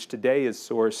syngas, which today is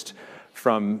sourced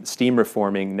from steam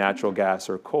reforming natural gas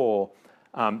or coal,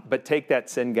 but take that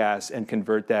syngas and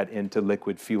convert that into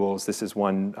liquid fuels. This is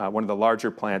one of the larger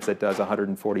plants that does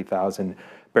 140,000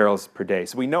 barrels per day.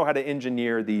 So we know how to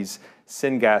engineer these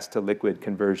syngas to liquid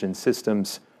conversion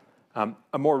systems.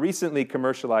 A more recently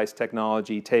commercialized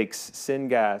technology takes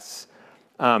syngas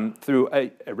through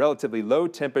a relatively low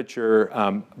temperature,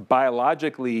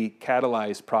 biologically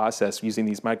catalyzed process using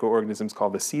these microorganisms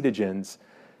called acetogens.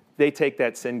 they take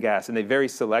that syngas and they very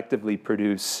selectively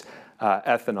produce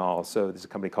ethanol. So there's a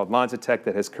company called Lonzatec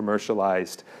that has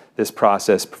commercialized this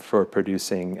process for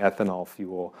producing ethanol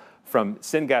fuel from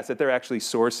syngas that they're actually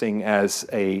sourcing as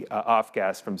a off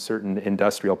gas from certain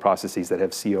industrial processes that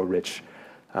have CO-rich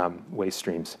waste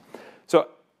streams.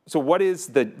 So what is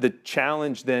the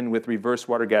challenge then with reverse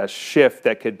water gas shift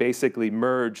that could basically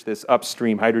merge this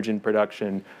upstream hydrogen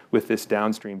production with this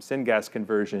downstream syngas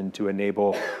conversion to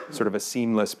enable sort of a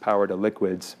seamless power to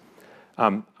liquids?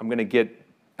 I'm going to get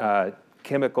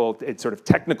chemical, it's sort of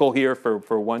technical here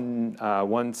for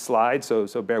one slide,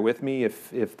 so bear with me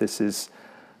if this is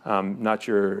not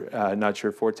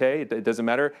your forte. It doesn't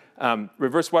matter.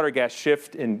 Reverse water gas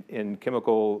shift in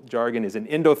chemical jargon is an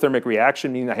endothermic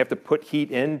reaction, meaning I have to put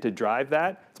heat in to drive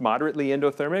that. It's moderately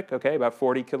endothermic, okay, about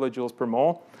 40 kilojoules per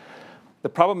mole. The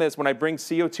problem is when I bring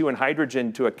CO2 and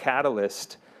hydrogen to a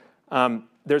catalyst,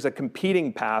 there's a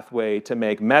competing pathway to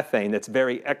make methane that's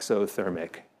very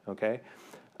exothermic, okay?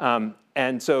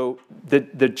 And so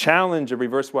the challenge of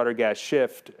reverse water gas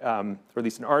shift, or at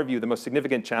least in our view, the most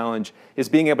significant challenge is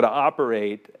being able to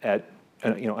operate at,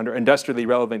 under industrially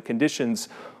relevant conditions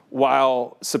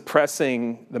while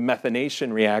suppressing the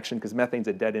methanation reaction, because methane's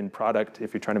a dead-end product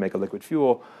if you're trying to make a liquid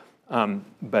fuel,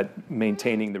 but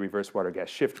maintaining the reverse water gas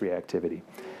shift reactivity.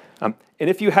 And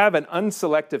if you have an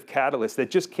unselective catalyst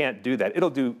that just can't do that, it'll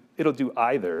do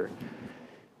either,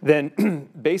 then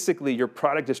basically your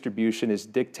product distribution is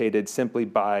dictated simply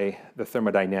by the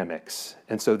thermodynamics.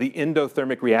 And so the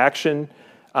endothermic reaction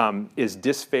is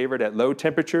disfavored at low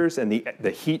temperatures, and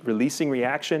the heat releasing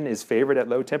reaction is favored at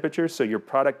low temperatures. So your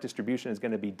product distribution is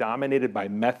going to be dominated by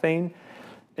methane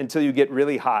until you get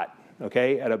really hot,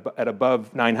 okay? At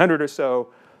above 900 or so,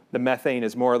 the methane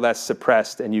is more or less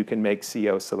suppressed and you can make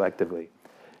CO selectively.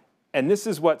 And this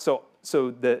is what, so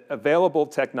the available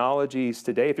technologies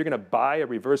today, if you're going to buy a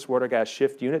reverse water gas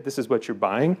shift unit, this is what you're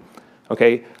buying,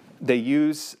 okay? They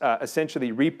use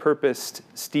essentially repurposed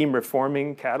steam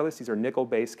reforming catalysts. These are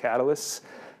nickel-based catalysts,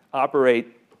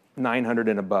 operate 900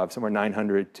 and above, somewhere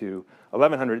 900 to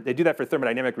 1100. They do that for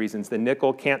thermodynamic reasons. The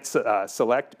nickel can't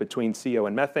select between CO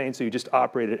and methane, so you just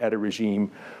operate it at a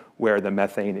regime where the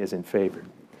methane isn't favored.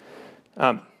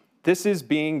 This is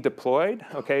being deployed,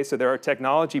 okay? So there are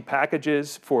technology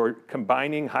packages for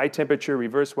combining high temperature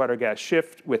reverse water gas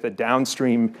shift with a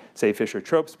downstream, say,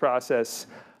 Fischer-Tropsch process,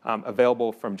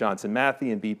 available from Johnson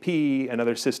Matthey and BP,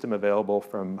 another system available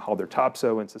from Haldor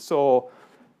Topsoe and Sasol.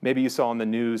 Maybe you saw in the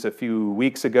news a few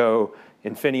weeks ago,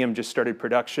 Infinium just started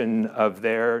production of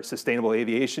their sustainable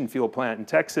aviation fuel plant in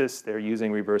Texas. They're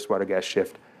using reverse water gas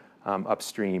shift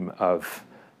upstream of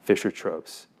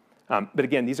Fischer-Tropsch. But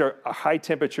again, these are high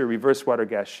temperature reverse water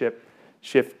gas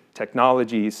shift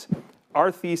technologies.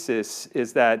 Our thesis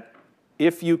is that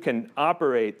if you can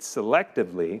operate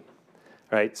selectively,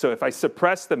 right? So if I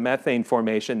suppress the methane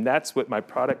formation, that's what my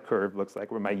product curve looks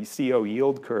like, where my CO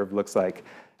yield curve looks like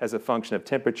as a function of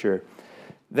temperature.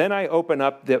 Then I open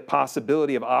up the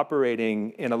possibility of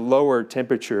operating in a lower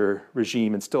temperature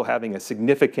regime and still having a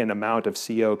significant amount of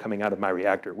CO coming out of my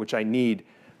reactor, which I need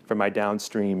for my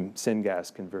downstream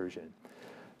syngas conversion.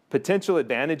 Potential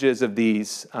advantages of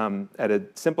these at a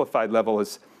simplified level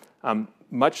is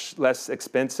much less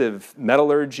expensive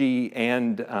metallurgy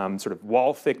and sort of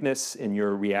wall thickness in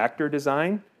your reactor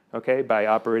design, okay, by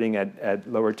operating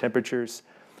at lower temperatures.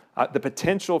 The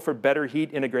potential for better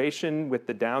heat integration with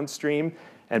the downstream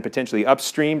and potentially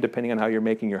upstream, depending on how you're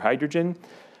making your hydrogen.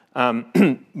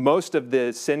 Most of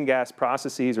the syngas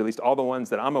processes, or at least all the ones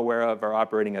that I'm aware of, are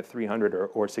operating at 300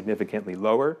 or significantly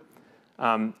lower.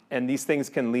 And these things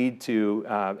can lead to,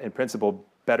 in principle,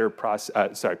 better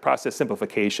process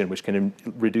simplification, which can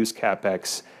reduce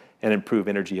CapEx and improve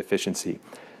energy efficiency.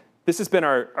 This has been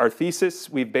our thesis.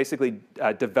 We've basically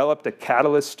developed a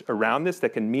catalyst around this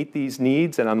that can meet these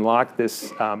needs and unlock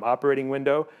this operating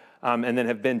window. And then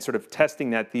have been sort of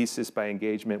testing that thesis by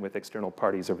engagement with external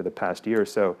parties over the past year or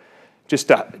so. Just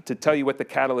to tell you what the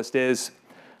catalyst is,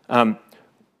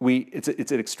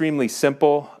 it's an extremely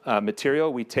simple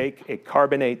material. We take a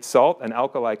carbonate salt, an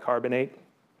alkali carbonate,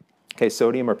 okay,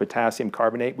 sodium or potassium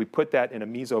carbonate. We put that in a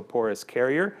mesoporous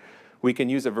carrier. We can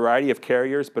use a variety of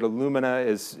carriers, but alumina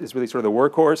is really sort of the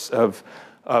workhorse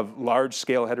of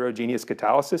large-scale heterogeneous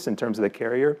catalysis in terms of the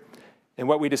carrier. And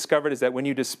what we discovered is that when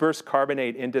you disperse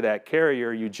carbonate into that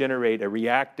carrier, you generate a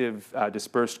reactive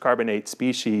dispersed carbonate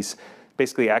species,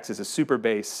 basically acts as a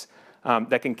superbase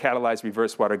that can catalyze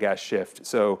reverse water gas shift.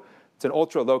 So it's an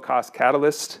ultra low-cost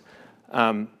catalyst.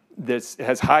 This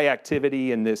has high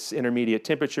activity in this intermediate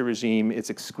temperature regime. It's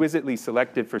exquisitely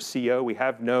selective for CO. We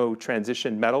have no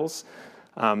transition metals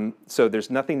So there's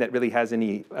nothing that really has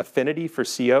any affinity for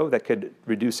CO that could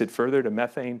reduce it further to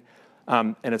methane.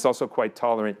 And it's also quite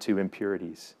tolerant to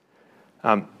impurities.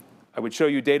 I would show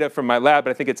you data from my lab,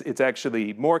 but I think it's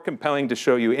actually more compelling to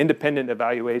show you independent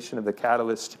evaluation of the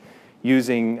catalyst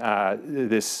using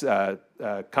this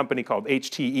company called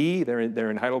HTE.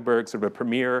 They're in Heidelberg, sort of a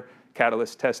premier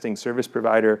catalyst testing service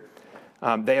provider.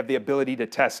 They have the ability to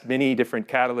test many different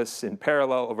catalysts in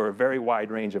parallel over a very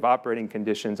wide range of operating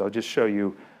conditions. I'll just show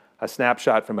you a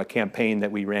snapshot from a campaign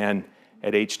that we ran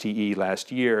at HTE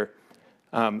last year.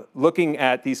 Looking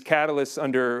at these catalysts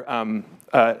under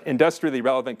industrially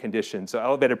relevant conditions, so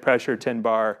elevated pressure, 10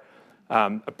 bar,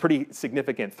 a pretty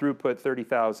significant throughput,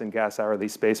 30,000 gas hourly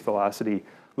space velocity,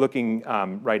 looking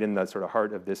right in the sort of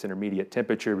heart of this intermediate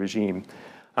temperature regime.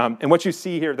 And what you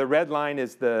see here, the red line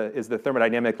is the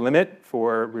thermodynamic limit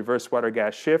for reverse water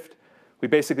gas shift. We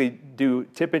basically do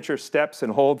temperature steps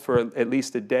and hold for at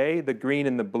least a day. The green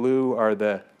and the blue are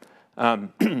the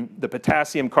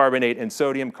potassium carbonate and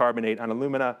sodium carbonate on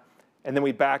alumina. And then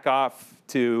we back off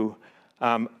to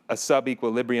a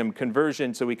sub-equilibrium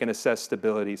conversion so we can assess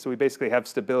stability. So we basically have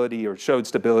stability, or showed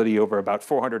stability, over about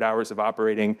 400 hours of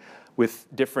operating with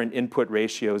different input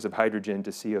ratios of hydrogen to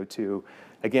CO2.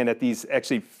 Again, at these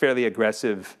actually fairly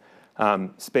aggressive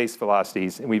space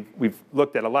velocities. And we've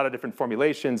looked at a lot of different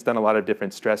formulations, done a lot of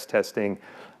different stress testing.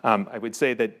 I would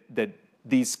say that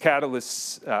these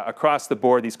catalysts across the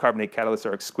board, these carbonate catalysts,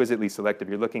 are exquisitely selective.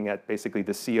 You're looking at basically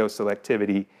the CO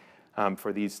selectivity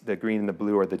for the green and the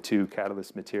blue are the two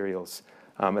catalyst materials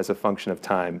as a function of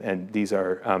time. And these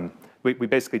are, we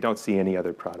basically don't see any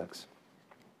other products.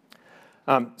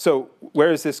 So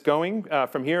where is this going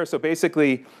from here? So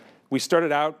basically, we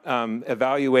started out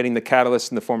evaluating the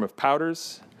catalyst in the form of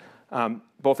powders.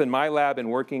 Both in my lab and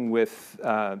working with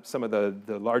some of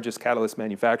the largest catalyst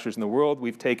manufacturers in the world,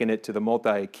 we've taken it to the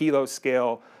multi-kilo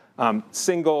scale,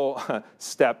 single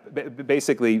step,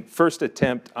 basically first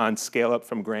attempt on scale up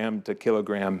from gram to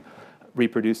kilogram,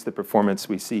 reproduce the performance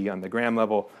we see on the gram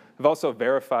level. We've also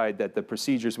verified that the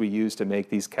procedures we use to make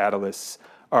these catalysts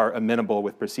are amenable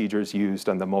with procedures used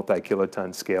on the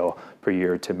multi-kiloton scale per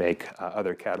year to make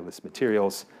other catalyst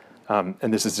materials.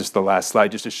 And this is just the last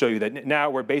slide, just to show you that now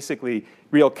we're basically,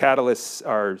 real catalysts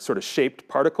are sort of shaped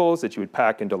particles that you would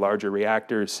pack into larger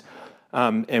reactors.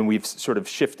 And we've sort of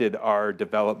shifted our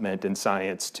development in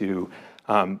science to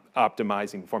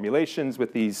optimizing formulations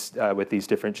with these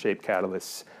different shaped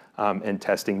catalysts and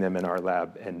testing them in our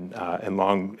lab and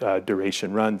long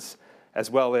duration runs, as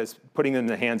well as putting them in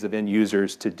the hands of end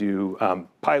users to do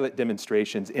pilot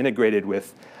demonstrations integrated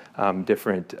with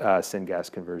different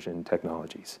syngas conversion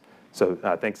technologies. So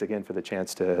thanks again for the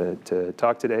chance to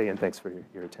talk today, and thanks for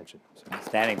your attention.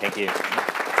 Outstanding, thank you.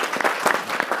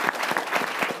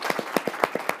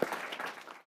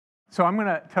 So I'm going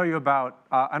to tell you about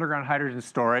underground hydrogen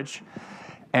storage.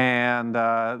 And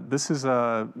this is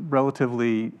a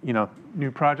relatively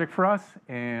new project for us.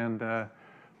 And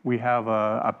we have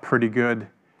a pretty good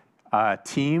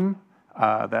team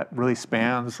that really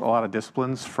spans a lot of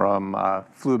disciplines, from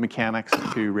fluid mechanics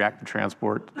to reactor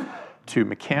transport to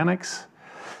mechanics.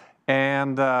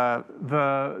 And I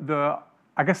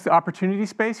guess the opportunity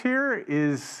space here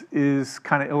is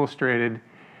kind of illustrated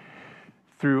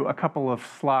through a couple of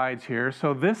slides here.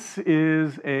 So this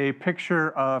is a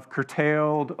picture of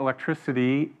curtailed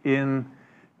electricity in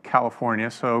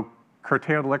California. So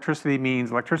curtailed electricity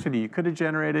means electricity you could have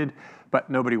generated, but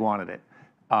nobody wanted it.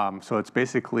 So it's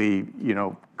basically,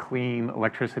 clean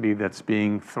electricity that's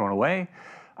being thrown away.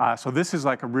 So this is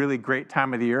like a really great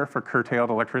time of the year for curtailed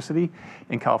electricity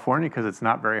in California because it's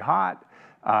not very hot.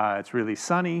 It's really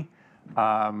sunny.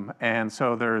 And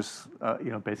so there's,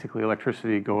 basically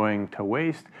electricity going to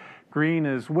waste. Green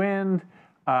is wind,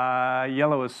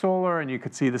 yellow is solar, and you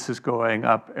can see this is going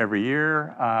up every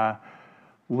year.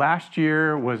 Last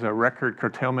year was a record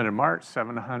curtailment in March,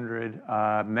 700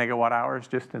 megawatt hours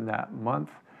just in that month.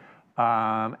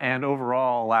 And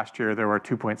overall, last year there were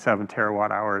 2.7 terawatt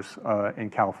hours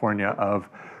in California of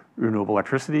renewable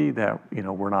electricity that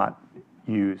were not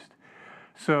used.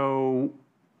 So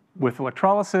with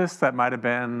electrolysis, that might have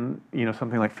been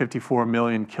something like 54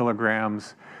 million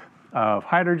kilograms of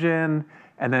hydrogen.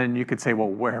 And then you could say, well,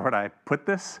 where would I put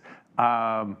this?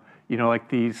 Like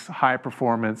these high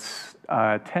performance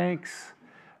tanks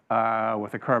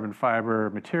with a carbon fiber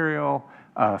material,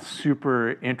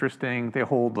 super interesting. They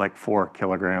hold like 4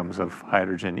 kilograms of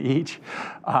hydrogen each.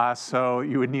 So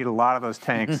you would need a lot of those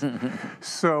tanks.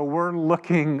 So we're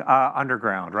looking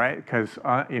underground, right? Because,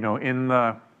 in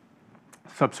the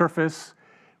subsurface,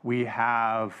 we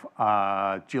have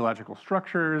geological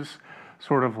structures.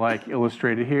 sort of like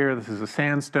illustrated here. This is a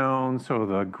sandstone, so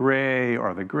the gray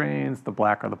are the grains, the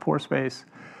black are the pore space.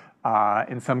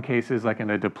 In some cases, like in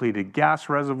a depleted gas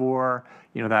reservoir,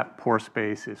 that pore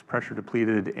space is pressure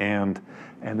depleted and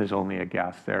there's only a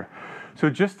gas there. So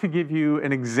just to give you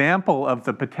an example of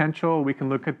the potential, we can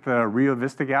look at the Rio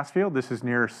Vista gas field. This is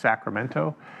near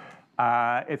Sacramento.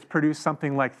 It's produced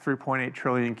something like 3.8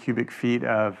 trillion cubic feet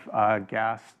of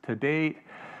gas to date.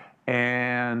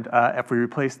 And if we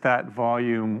replace that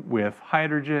volume with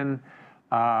hydrogen,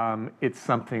 it's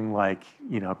something like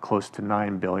close to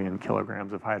 9 billion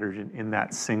kilograms of hydrogen in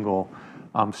that single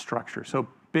structure. So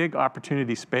big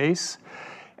opportunity space,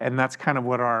 and that's kind of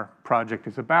what our project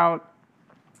is about,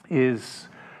 is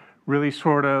really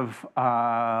sort of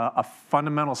a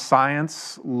fundamental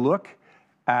science look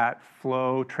at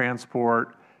flow,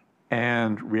 transport,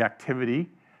 and reactivity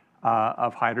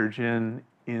of hydrogen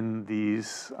in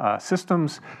these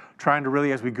systems, trying to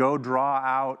really, as we go, draw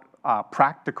out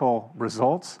practical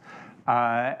results,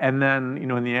 and then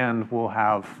in the end we'll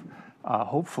have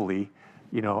hopefully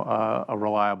a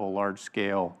reliable,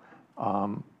 large-scale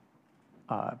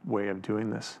way of doing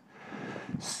this.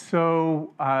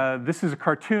 So this is a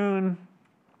cartoon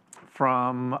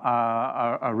from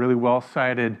a really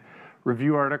well-cited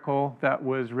review article that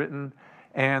was written.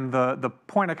 And the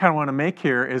point I kind of want to make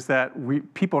here is that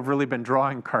people have really been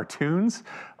drawing cartoons,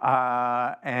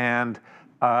 and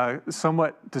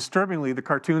somewhat disturbingly, the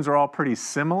cartoons are all pretty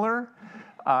similar,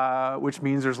 which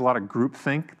means there's a lot of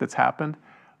groupthink that's happened.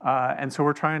 And so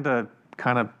we're trying to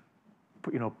kind of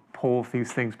pull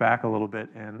these things back a little bit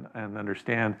and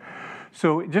understand.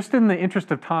 So just in the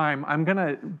interest of time, I'm going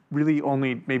to really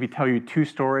only maybe tell you two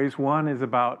stories. One is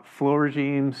about flow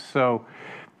regimes. So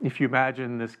if you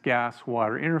imagine this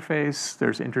gas-water interface,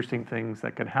 there's interesting things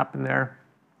that could happen there.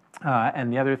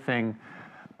 And the other thing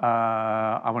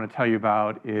I want to tell you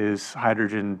about is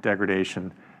hydrogen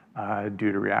degradation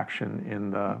due to reaction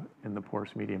in the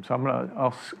porous medium. So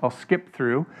I'll skip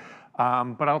through,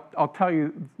 but I'll tell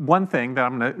you one thing that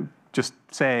I'm going to just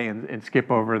say and skip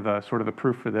over the sort of the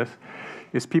proof for this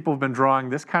is people have been drawing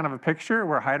this kind of a picture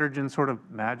where hydrogen sort of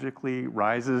magically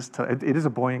rises to, it is a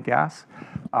buoyant gas.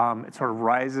 It sort of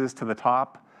rises to the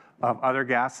top of other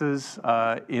gases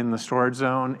in the storage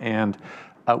zone, and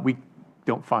we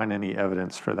don't find any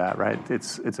evidence for that, right?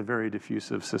 It's a very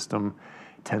diffusive system,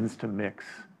 tends to mix,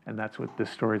 and that's what this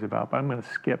story is about. But I'm going to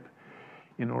skip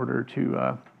in order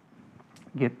to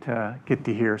get to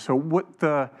here. So what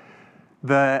the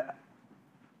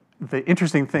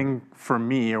interesting thing for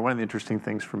me, or one of the interesting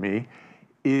things for me,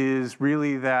 is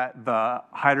really that the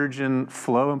hydrogen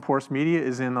flow in porous media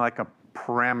is in like a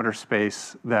parameter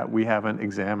space that we haven't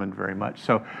examined very much.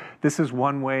 So this is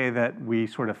one way that we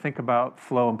sort of think about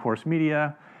flow in porous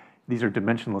media. These are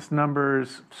dimensionless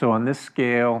numbers. So on this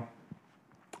scale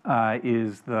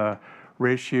is the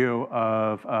ratio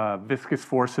of viscous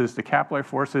forces to capillary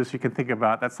forces. You can think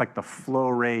about that's like the flow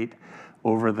rate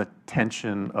over the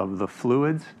tension of the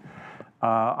fluids.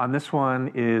 On this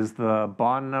one is the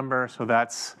bond number, so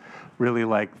that's really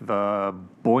like the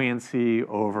buoyancy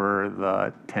over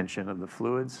the tension of the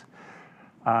fluids.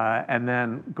 And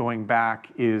then going back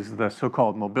is the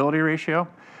so-called mobility ratio.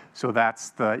 So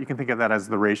that's you can think of that as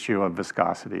the ratio of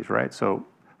viscosities, right? So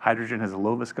hydrogen has a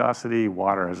low viscosity,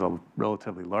 water has a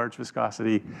relatively large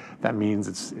viscosity. That means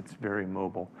it's very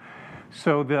mobile.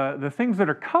 So the things that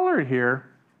are colored here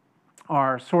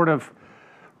are sort of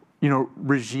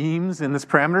regimes in this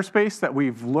parameter space that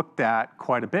we've looked at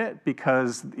quite a bit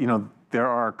because there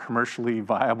are commercially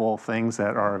viable things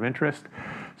that are of interest.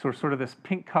 So sort of this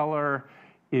pink color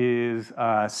is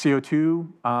CO2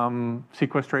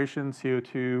 sequestration,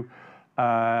 CO2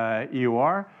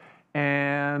 EOR,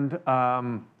 and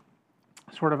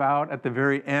sort of out at the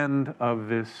very end of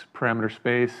this parameter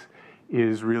space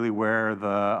is really where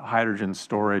the hydrogen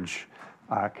storage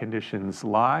conditions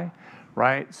lie,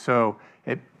 right? So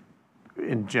it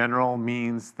in general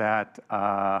means that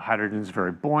hydrogen is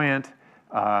very buoyant.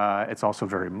 It's also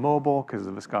very mobile because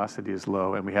the viscosity is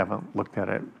low, and we haven't looked at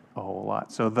it a whole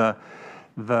lot. So the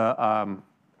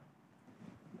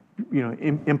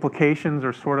implications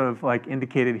are sort of like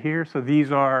indicated here. So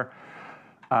these are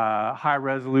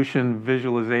high-resolution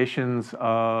visualizations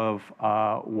of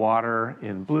water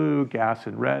in blue, gas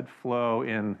in red, flow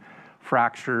in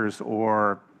fractures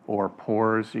or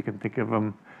pores. You can think of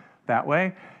them that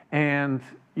way. And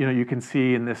you can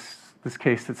see in this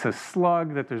case it says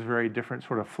slug that there's very different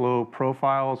sort of flow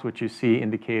profiles, which you see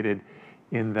indicated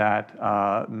in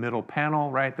that middle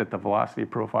panel, right? That the velocity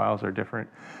profiles are different.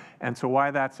 And so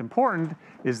why that's important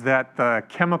is that the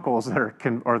chemicals that are,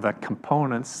 or the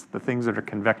components, the things that are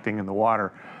convecting in the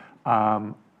water,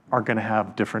 are going to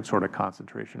have different sort of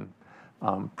concentration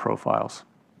profiles.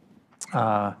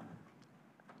 And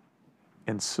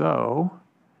so,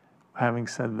 having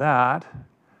said that,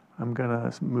 I'm going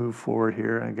to move forward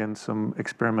here. Again, some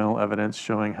experimental evidence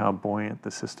showing how buoyant the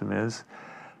system is.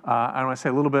 I want to say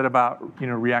a little bit about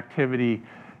reactivity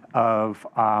of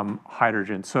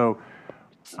hydrogen. So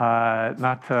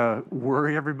not to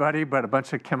worry everybody, but a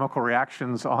bunch of chemical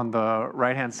reactions on the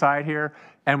right-hand side here.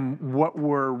 And what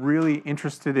we're really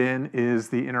interested in is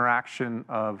the interaction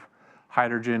of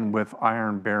hydrogen with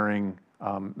iron-bearing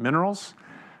minerals,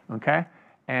 okay?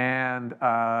 And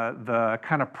the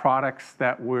kind of products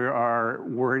that we are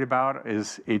worried about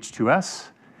is H2S,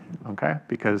 okay?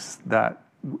 Because that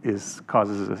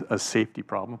causes a safety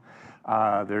problem.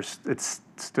 It's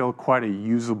still quite a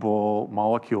usable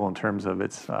molecule in terms of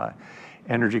its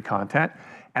energy content.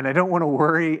 And I don't want to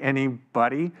worry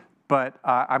anybody, but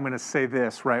I'm going to say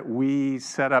this, right? We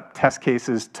set up test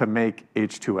cases to make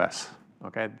H2S,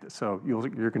 okay? So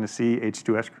you're going to see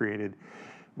H2S created.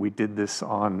 We did this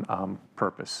on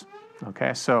purpose,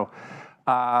 okay? So,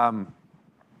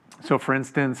 for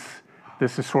instance,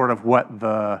 this is sort of what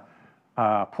the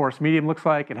porous medium looks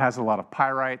like. It has a lot of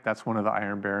pyrite. That's one of the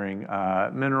iron-bearing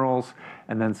minerals,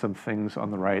 and then some things on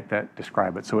the right that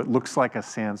describe it. So it looks like a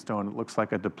sandstone. It looks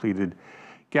like a depleted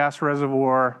gas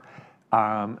reservoir.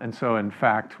 And so, in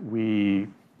fact, we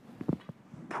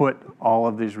put all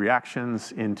of these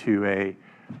reactions into a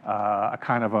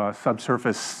kind of a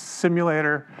subsurface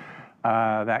simulator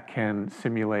that can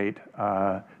simulate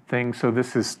things. So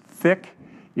this is thick.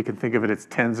 You can think of it as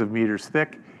tens of meters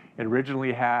thick. It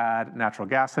originally had natural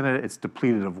gas in it. It's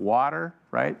depleted of water,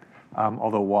 right?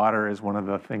 Although water is one of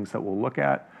the things that we'll look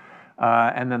at.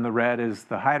 And then the red is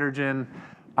the hydrogen.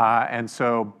 And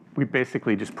so we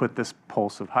basically just put this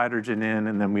pulse of hydrogen in,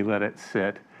 and then we let it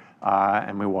sit,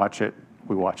 and we watch it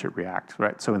react,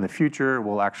 right? So in the future,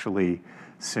 we'll actually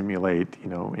simulate,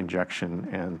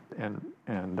 injection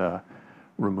and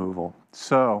removal.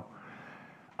 So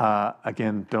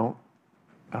again,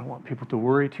 I don't want people to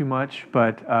worry too much,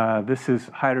 but this is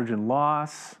hydrogen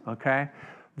loss, okay,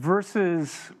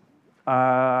 versus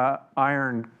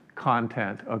iron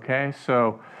content, okay?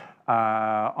 So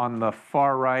on the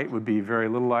far right would be very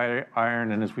little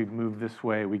iron, and as we move this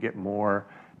way, we get more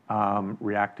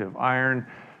reactive iron.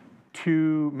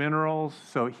 Two minerals,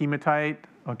 so hematite,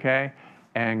 okay,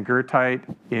 and goethite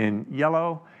in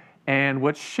yellow. And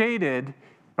what's shaded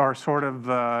are sort of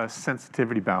the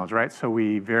sensitivity bounds, right? So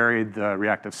we varied the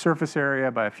reactive surface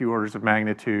area by a few orders of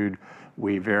magnitude.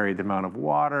 We varied the amount of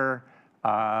water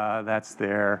that's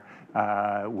there.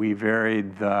 We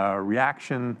varied the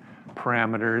reaction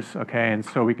parameters, okay? And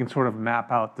so we can sort of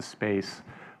map out the space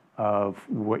of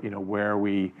what, where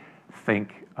we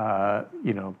think,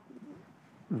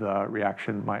 the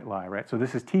reaction might lie, right? So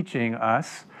this is teaching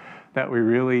us that we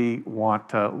really want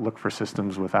to look for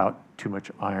systems without too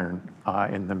much iron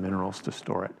in the minerals to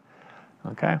store it,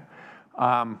 okay?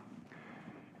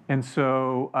 And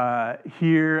so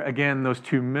here, again, those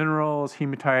two minerals,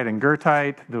 hematite and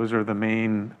goethite, those are the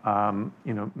main,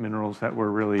 minerals that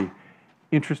we're really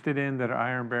interested in that are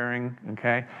iron-bearing,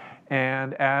 okay?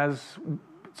 And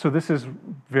so this is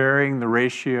varying the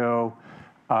ratio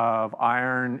of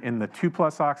iron in the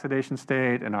 2+ oxidation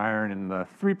state and iron in the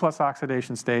 3+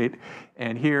 oxidation state.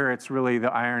 And here it's really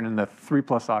the iron in the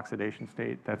 3+ oxidation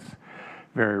state that's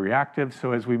very reactive.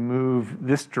 So as we move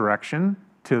this direction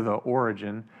to the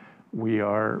origin, we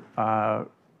are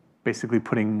basically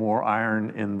putting more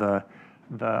iron in the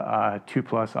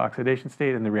 2+ oxidation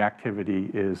state, and the reactivity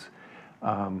is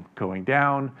going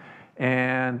down.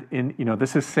 And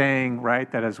this is saying,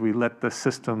 right, that as we let the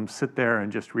system sit there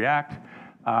and just react,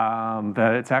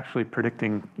 that it's actually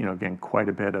predicting, again, quite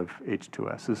a bit of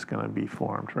H2S is going to be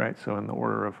formed, right? So in the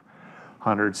order of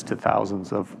hundreds to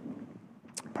thousands of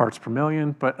parts per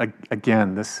million. But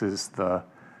again, this is the,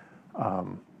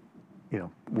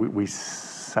 we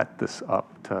set this up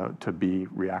to be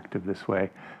reactive this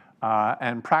way.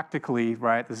 And practically,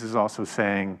 right, this is also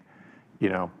saying,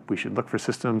 we should look for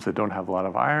systems that don't have a lot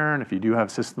of iron. If you do have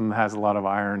a system that has a lot of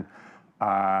iron,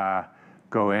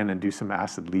 go in and do some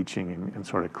acid leaching and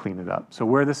sort of clean it up. So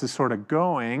where this is sort of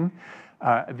going,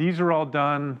 these are all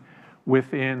done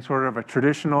within sort of a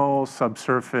traditional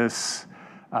subsurface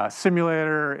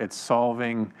simulator. It's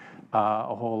solving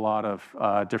a whole lot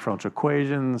of differential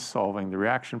equations, solving the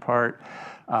reaction part.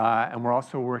 And we're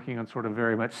also working on sort of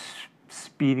very much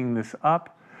speeding this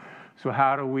up. So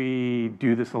how do we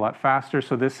do this a lot faster?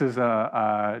 So this is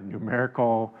a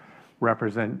numerical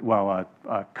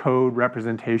a code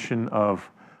representation of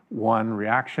one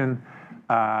reaction.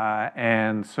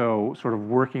 And so sort of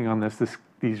working on this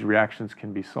these reactions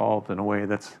can be solved in a way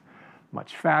that's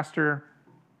much faster.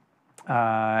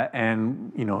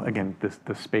 And again,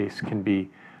 the space can be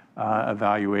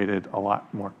evaluated a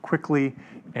lot more quickly,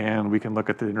 and we can look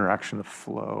at the interaction of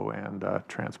flow and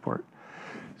transport.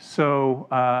 So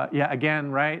yeah,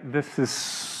 again, right, this is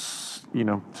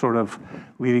sort of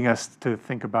leading us to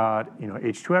think about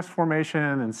H2S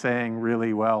formation and saying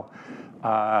really, well,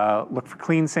 look for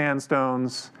clean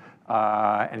sandstones,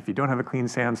 and if you don't have a clean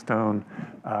sandstone,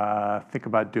 think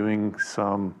about doing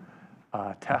some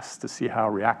tests to see how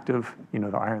reactive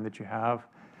the iron that you have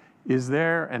is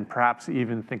there, and perhaps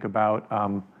even think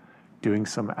about doing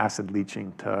some acid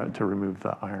leaching to remove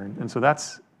the iron. And so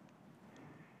that's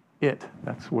it.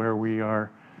 That's where we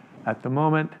are at the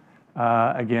moment.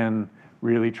 Again,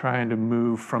 really trying to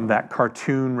move from that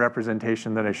cartoon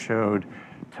representation that I showed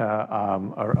to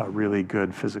a really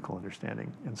good physical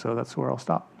understanding. And so that's where I'll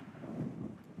stop.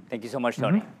 Thank you so much,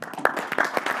 Tony.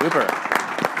 Super.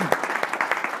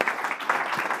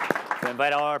 I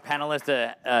invite all our panelists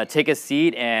to take a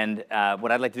seat, and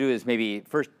what I'd like to do is maybe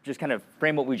first just kind of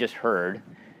frame what we just heard,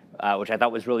 which I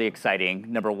thought was really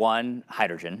exciting. Number one,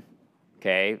 hydrogen.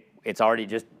 Okay, it's already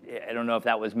just, I don't know if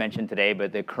that was mentioned today,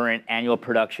 but the current annual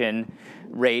production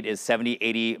rate is 70,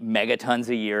 80 megatons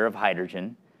a year of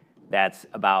hydrogen. That's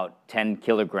about 10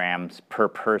 kilograms per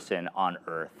person on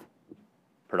Earth,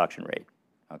 production rate.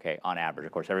 Okay, on average.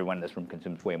 Of course, everyone in this room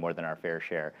consumes way more than our fair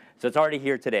share. So it's already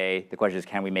here today. The question is,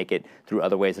 can we make it through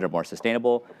other ways that are more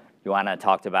sustainable? Johanna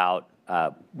talked about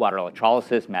water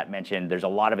electrolysis. Matt mentioned there's a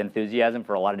lot of enthusiasm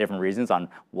for a lot of different reasons on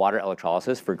water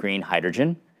electrolysis for green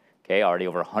hydrogen. Okay, already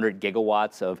over 100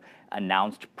 gigawatts of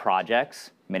announced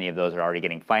projects. Many of those are already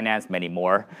getting financed, many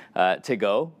more to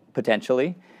go,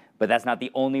 potentially. But that's not the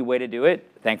only way to do it.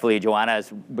 Thankfully, Johanna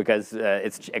is, because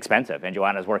it's expensive, and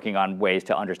Johanna is working on ways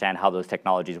to understand how those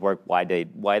technologies work, why they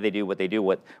do what they do,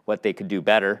 what they could do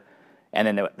better. And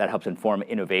then that helps inform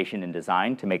innovation and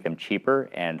design to make them cheaper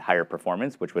and higher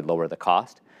performance, which would lower the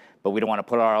cost. But we don't want to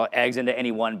put our eggs into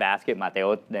any one basket.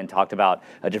 Matteo then talked about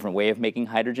a different way of making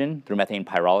hydrogen through methane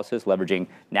pyrolysis, leveraging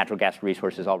natural gas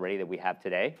resources already that we have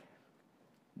today.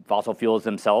 Fossil fuels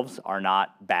themselves are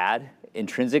not bad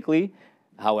intrinsically.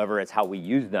 However, it's how we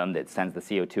use them that sends the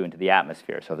CO2 into the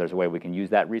atmosphere. So if there's a way we can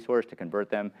use that resource to convert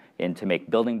them into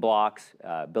make building blocks,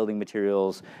 building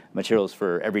materials, materials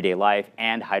for everyday life,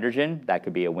 and hydrogen, that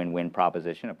could be a win-win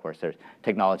proposition. Of course, there's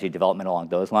technology development along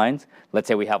those lines. Let's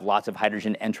say we have lots of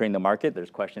hydrogen entering the market. There's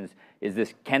questions,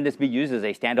 can this be used as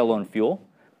a standalone fuel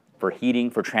for heating,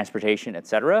 for transportation, et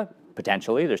cetera?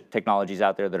 Potentially. There's technologies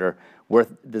out there that are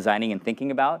worth designing and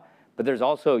thinking about. But there's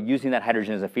also using that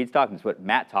hydrogen as a feedstock, and it's what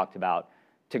Matt talked about,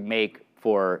 to make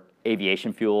for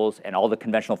aviation fuels and all the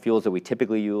conventional fuels that we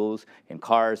typically use in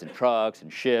cars and trucks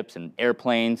and ships and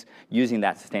airplanes, using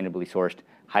that sustainably sourced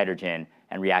hydrogen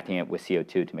and reacting it with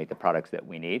CO2 to make the products that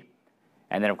we need.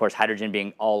 And then, of course, hydrogen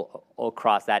being all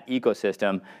across that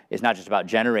ecosystem is not just about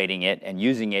generating it and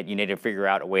using it. You need to figure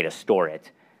out a way to store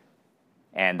it.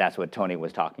 And that's what Tony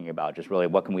was talking about, just really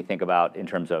what can we think about in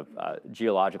terms of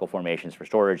geological formations for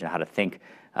storage and how to think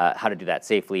how to do that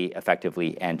safely,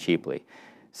 effectively, and cheaply.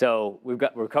 So we've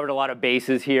covered a lot of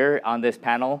bases here on this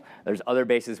panel. There's other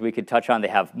bases we could touch on. They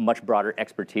have much broader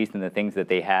expertise than the things that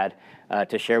they had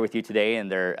to share with you today in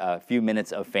their few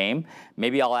minutes of fame.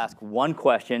 Maybe I'll ask one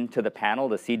question to the panel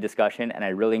to seed discussion, and I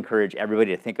really encourage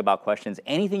everybody to think about questions.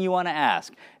 Anything you want to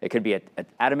ask. It could be at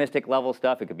atomistic level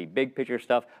stuff. It could be big picture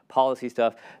stuff, policy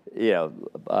stuff,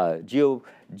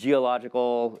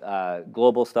 geological,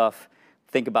 global stuff.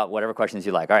 Think about whatever questions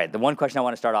you like. All right, the one question I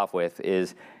want to start off with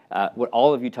is what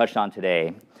all of you touched on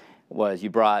today was you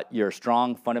brought your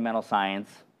strong fundamental science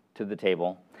to the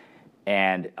table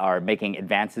and are making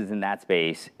advances in that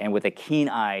space and with a keen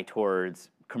eye towards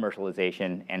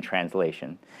commercialization and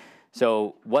translation.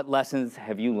 So what lessons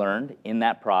have you learned in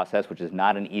that process, which is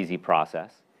not an easy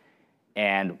process?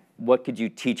 And what could you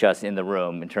teach us in the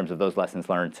room in terms of those lessons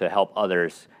learned to help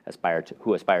others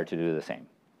who aspire to do the same?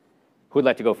 Who would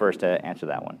like to go first to answer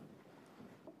that one?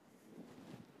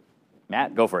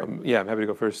 Matt, go for it. Yeah, I'm happy to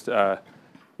go first. Yeah,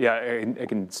 I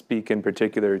can speak in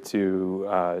particular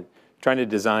to trying to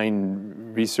design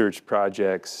research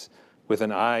projects with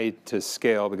an eye to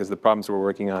scale, because the problems we're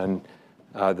working on,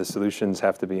 the solutions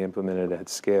have to be implemented at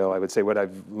scale. I would say what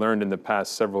I've learned in the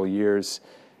past several years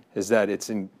is that it's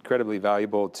incredibly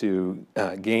valuable to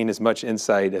gain as much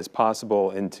insight as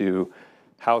possible into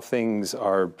how things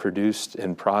are produced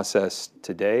and processed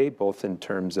today, both in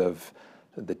terms of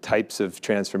the types of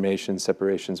transformations,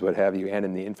 separations, what have you, and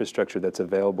in the infrastructure that's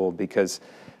available, because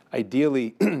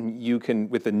ideally you can,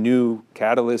 with a new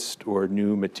catalyst or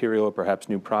new material or perhaps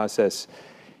new process,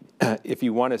 if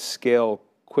you want to scale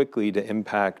quickly to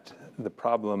impact the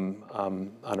problem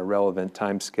on a relevant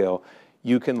time scale,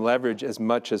 you can leverage as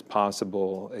much as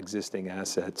possible existing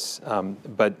assets.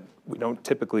 But we don't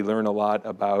typically learn a lot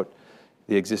about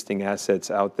the existing assets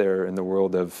out there in the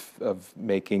world of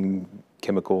making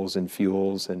chemicals and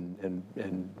fuels and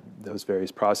those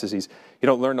various processes. You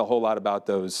don't learn a whole lot about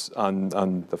those on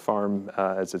the farm,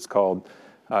 as it's called.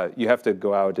 You have to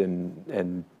go out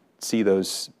and see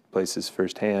those places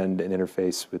firsthand and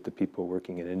interface with the people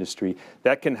working in industry.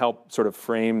 That can help sort of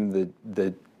frame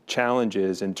the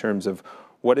challenges in terms of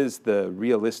what is the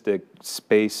realistic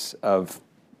space of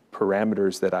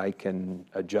parameters that I can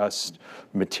adjust,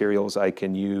 materials I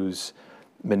can use,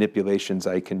 manipulations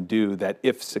I can do, that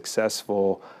if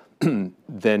successful,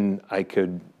 then I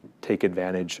could take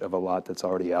advantage of a lot that's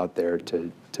already out there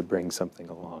to bring something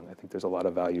along. I think there's a lot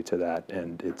of value to that,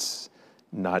 and it's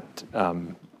not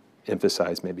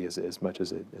emphasized maybe as much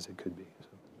as it could be. So.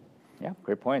 Yeah,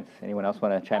 great points. Anyone else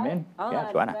want to chime in? I'll Yeah,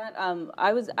 add Johanna. to that.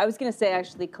 I was going to say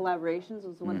actually collaborations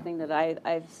was one thing that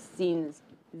I've seen is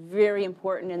very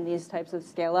important in these types of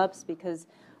scale-ups, because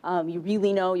you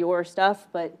really know your stuff,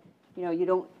 but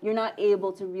you're not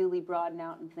able to really broaden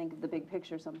out and think of the big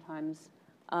picture sometimes.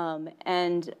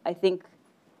 And I think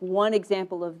one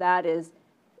example of that is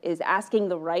asking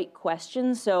the right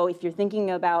questions. So if you're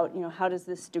thinking about, how does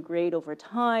this degrade over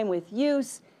time with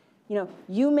use,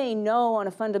 you may know on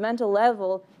a fundamental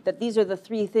level that these are the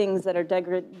 3 things that are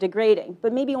degrading,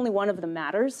 but maybe only one of them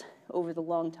matters over the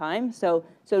long time. So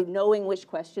knowing which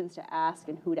questions to ask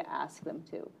and who to ask them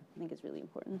to, I think is really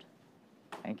important.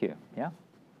 Thank you. Yeah,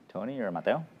 Tony or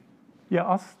Matteo?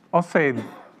 Yeah, I'll say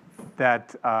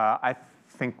that I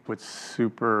think what's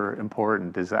super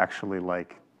important is actually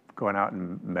like going out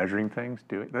and measuring things.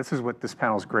 This is what this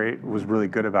panel's was really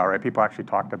good about, right? People actually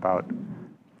talked about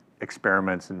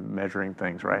experiments and measuring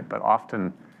things, right? But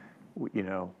often,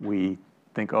 we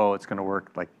think, oh, it's going to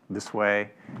work like this way,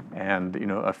 and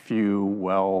a few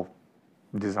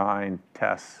well-designed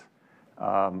tests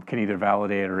can either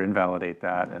validate or invalidate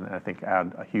that, and I think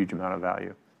add a huge amount of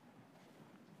value.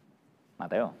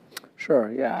 Matteo?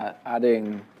 Sure. Yeah,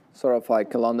 adding sort of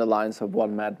like along the lines of what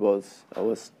Matt was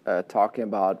talking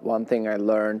about. One thing I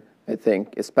learned, I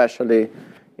think, especially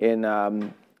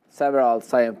in several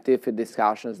scientific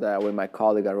discussions that with my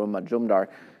colleague Arun Majumdar,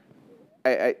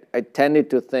 I tended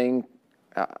to think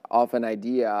of an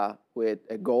idea with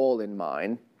a goal in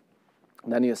mind.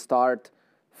 Then you start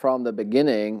from the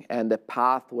beginning, and the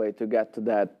pathway to get to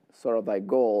that sort of like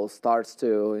goal starts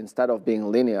to, instead of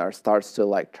being linear, starts to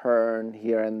like turn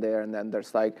here and there, and then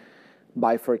there's like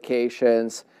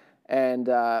bifurcations. And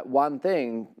one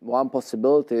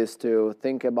possibility is to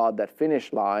think about that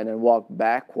finish line and walk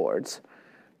backwards.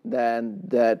 Then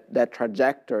that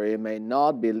trajectory may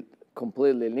not be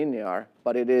completely linear,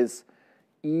 but it is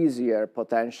easier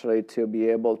potentially to be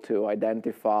able to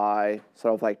identify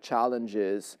sort of like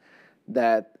challenges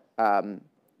that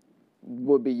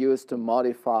would be used to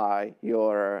modify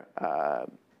your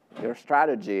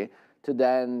strategy to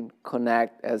then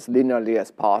connect as linearly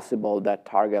as possible that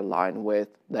target line with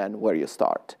then where you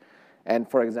start. And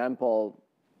for example,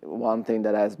 one thing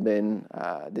that has been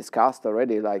discussed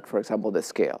already, like for example, the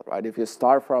scale, right? If you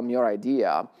start from your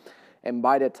idea, and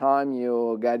by the time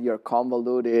you get your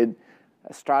convoluted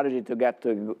strategy to get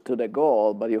to the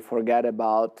goal, but you forget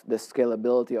about the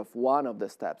scalability of one of the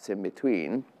steps in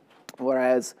between,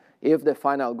 whereas if the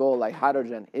final goal, like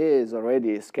hydrogen, is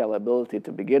already scalability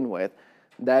to begin with,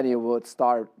 then you would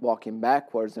start walking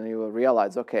backwards and you will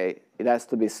realize, okay, it has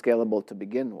to be scalable to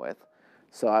begin with.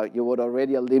 So you would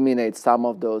already eliminate some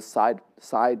of those side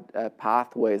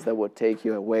pathways that would take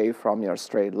you away from your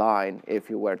straight line if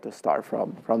you were to start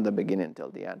from the beginning till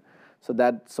the end. So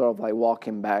that sort of like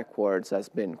walking backwards has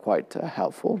been quite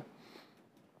helpful.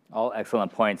 All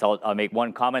excellent points. I'll make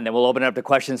one comment, then we'll open it up to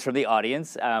questions from the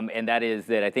audience. And that is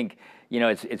that I think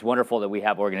it's wonderful that we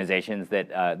have organizations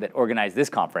that organize this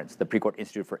conference, the Precourt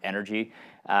Institute for Energy.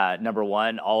 Number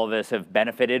one, all of us have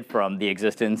benefited from the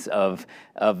existence of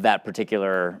that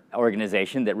particular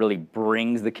organization that really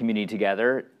brings the community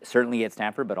together, certainly at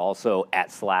Stanford, but also at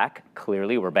SLAC.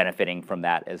 Clearly, we're benefiting from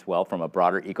that as well, from a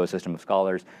broader ecosystem of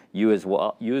scholars. You as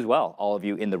well, all of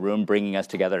you in the room, bringing us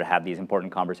together to have these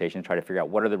important conversations, try to figure out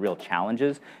what are the real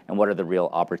challenges and what are the real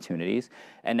opportunities.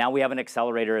 And now we have an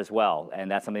accelerator as well,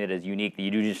 and that's something that is unique that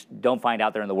you just don't find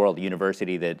out there in the world. The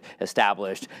university that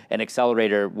established an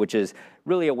accelerator, which is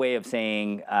really a way of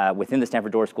saying within the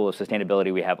Stanford Doerr School of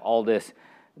Sustainability, we have all this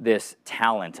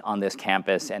talent on this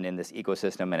campus and in this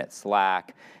ecosystem and at SLAC,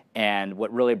 And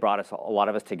what really brought a lot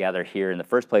of us together here in the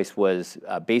first place was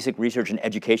basic research and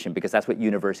education, because that's what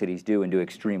universities do and do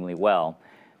extremely well.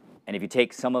 And if you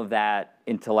take some of that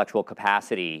intellectual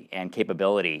capacity and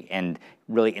capability and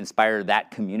really inspire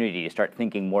that community to start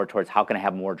thinking more towards how can I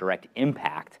have more direct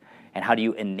impact, and how do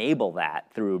you enable that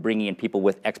through bringing in people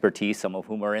with expertise, some of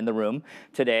whom are in the room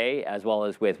today, as well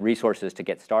as with resources to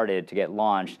get started, to get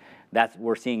launched,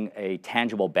 we're seeing a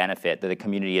tangible benefit that the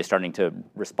community is starting to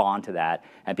respond to that.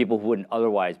 And people who wouldn't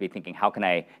otherwise be thinking, how can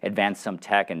I advance some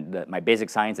tech and my basic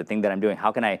science, the thing that I'm doing,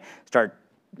 how can I start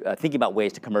thinking about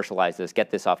ways to commercialize this, get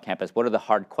this off campus? What are the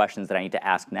hard questions that I need to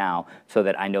ask now so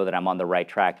that I know that I'm on the right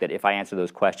track, that if I answer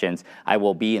those questions, I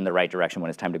will be in the right direction when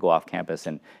it's time to go off campus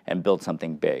and build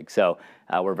something big. So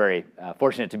we're very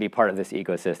fortunate to be part of this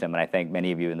ecosystem, and I thank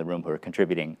many of you in the room who are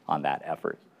contributing on that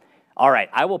effort. All right,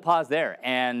 I will pause there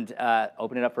and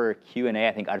open it up for Q&A.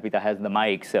 I think Arpita has the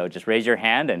mic, so just raise your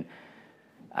hand and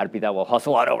Arpita will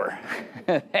hustle on over.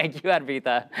 Thank you,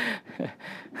 Arpita.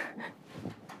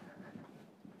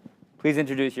 Please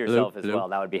introduce yourself as well.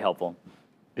 That would be helpful.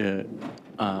 Yeah.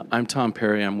 I'm Tom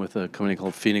Perry. I'm with a company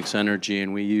called Phoenix Energy,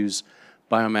 and we use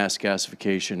biomass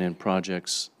gasification in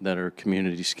projects that are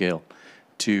community scale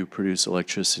to produce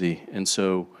electricity. And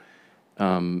so,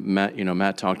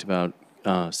 Matt talked about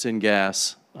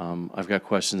syngas. I've got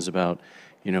questions about,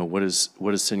 what does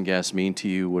syngas mean to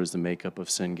you? What is the makeup of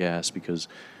syngas? Because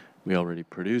we already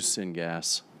produce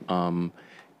syngas,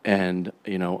 and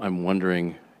I'm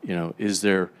wondering,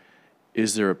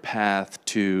 is there a path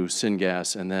to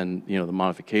syngas and then, the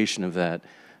modification of that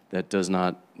does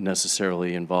not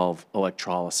necessarily involve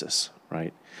electrolysis,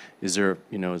 right? Is there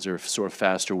a sort of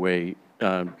faster way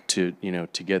to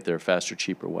get there, faster,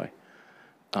 cheaper way?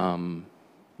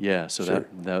 Yeah, so Sure.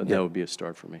 that would be a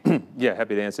start for me. Yeah,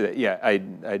 happy to answer that. Yeah, I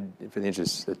for the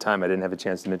interest of time, I didn't have a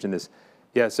chance to mention this.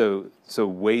 Yeah, so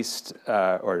waste,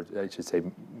 or I should say,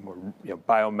 more,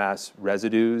 biomass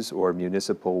residues or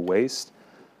municipal waste.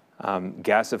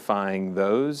 Gasifying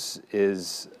those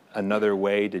is another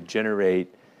way to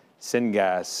generate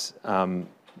syngas.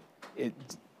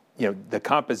 The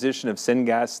composition of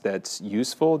syngas that's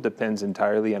useful depends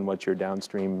entirely on what your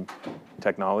downstream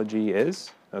technology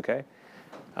is. Okay,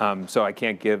 so I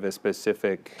can't give a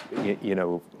specific,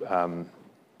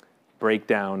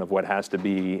 breakdown of what has to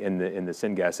be in the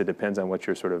syngas. It depends on what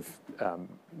you're sort of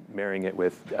marrying it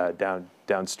with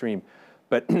downstream.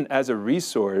 But as a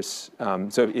resource,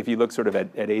 so if you look sort of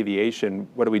at aviation,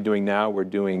 what are we doing now? We're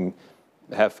doing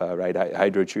HEFA, right?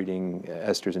 Hydrotreating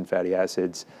esters and fatty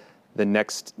acids. The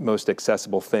next most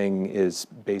accessible thing is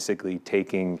basically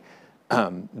taking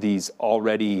these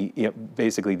already,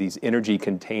 basically these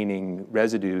energy-containing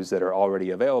residues that are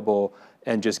already available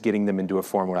and just getting them into a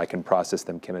form where I can process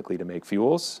them chemically to make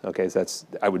fuels. Okay, so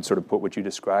I would sort of put what you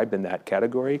described in that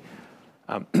category.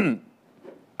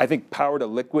 I think power to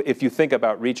liquid, if you think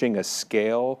about reaching a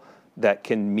scale that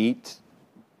can meet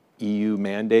EU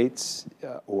mandates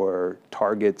or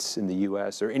targets in the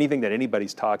US or anything that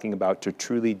anybody's talking about to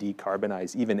truly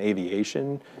decarbonize even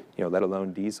aviation, let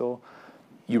alone diesel,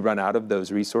 you run out of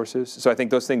those resources. So I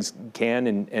think those things can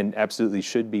and absolutely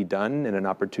should be done in an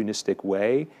opportunistic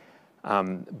way,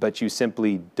 but you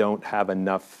simply don't have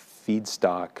enough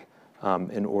feedstock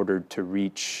in order to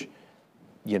reach,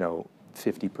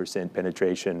 50%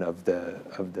 penetration of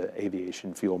the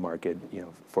aviation fuel market,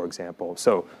 for example.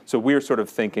 So we're sort of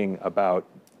thinking about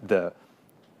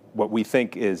what we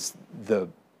think is the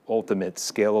ultimate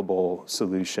scalable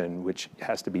solution, which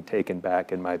has to be taken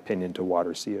back, in my opinion, to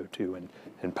water, CO2,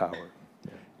 and power.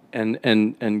 Yeah.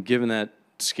 And given that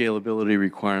scalability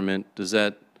requirement, does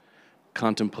that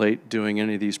contemplate doing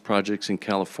any of these projects in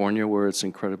California where it's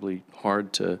incredibly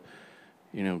hard to,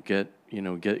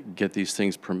 get these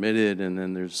things permitted, and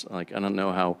then there's I don't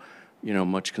know how,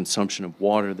 much consumption of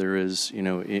water there is,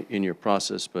 in your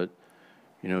process, but,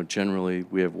 generally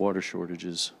we have water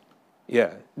shortages.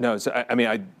 Yeah, no, so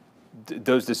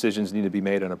those decisions need to be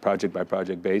made on a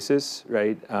project-by-project basis,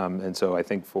 right? And so I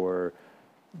think for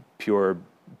pure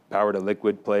power to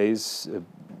liquid plays,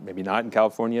 maybe not in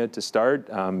California to start.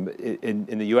 In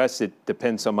the U.S., it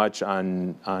depends so much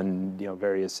on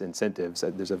various incentives.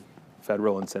 There's a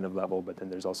federal incentive level, but then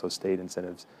there's also state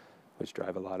incentives, which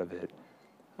drive a lot of it.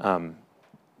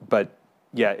 But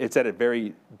yeah, it's at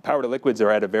power to liquids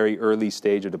are at a very early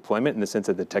stage of deployment in the sense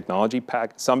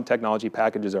that some technology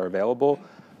packages are available.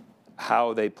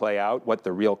 How they play out, what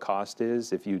the real cost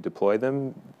is if you deploy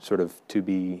them, sort of to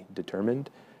be determined.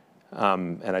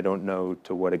 And I don't know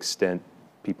to what extent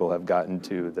people have gotten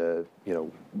to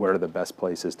where are the best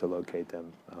places to locate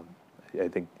them. I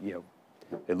think,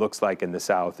 it looks like in the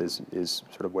south is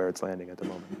sort of where it's landing at the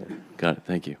moment. Yeah. Got it.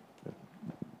 Thank you.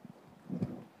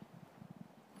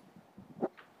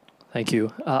 Thank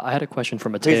you. I had a question for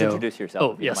Matteo. Please introduce yourself.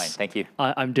 Oh, if you yes. don't mind. Thank you.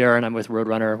 I'm Darren. I'm with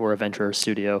Roadrunner. We're a venture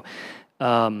studio.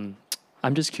 I'm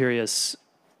just curious,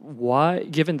 why,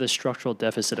 given the structural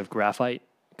deficit of graphite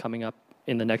coming up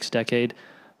in the next decade,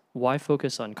 why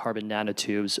focus on carbon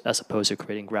nanotubes as opposed to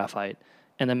creating graphite?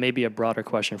 And then maybe a broader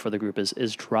question for the group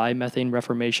is dry methane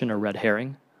reformation a red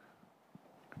herring?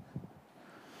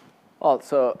 Well,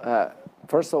 so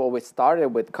first of all, we started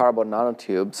with carbon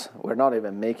nanotubes. We're not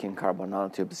even making carbon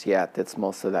nanotubes yet. It's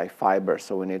mostly like fiber,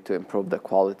 so we need to improve the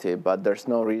quality. But there's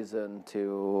no reason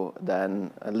to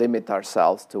then limit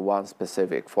ourselves to one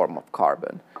specific form of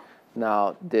carbon.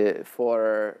 Now,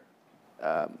 for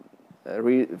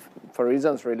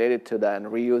reasons related to then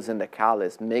reusing the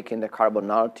catalyst, making the carbon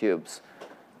nanotubes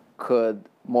could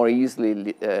more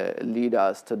easily lead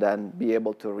us to then be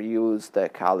able to reuse the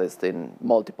catalyst in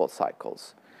multiple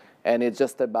cycles. And it's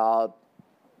just about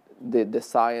the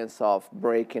science of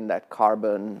breaking that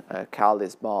carbon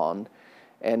catalyst bond.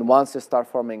 And once you start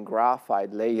forming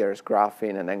graphite layers,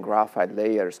 graphene and then graphite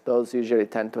layers, those usually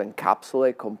tend to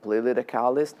encapsulate completely the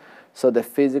catalyst. So the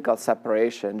physical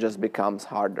separation just becomes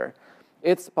harder.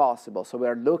 It's possible. So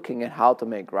we're looking at how to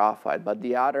make graphite. But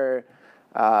the other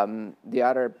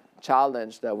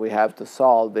challenge that we have to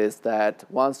solve is that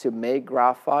once you make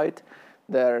graphite,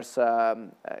 there's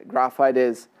graphite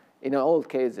is, in all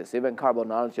cases, even carbon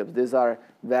nanotubes, these are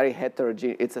very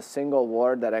heterogeneous. It's a single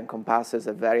word that encompasses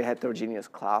a very heterogeneous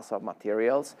class of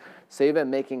materials. So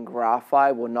even making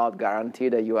graphite will not guarantee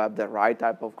that you have the right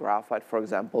type of graphite, for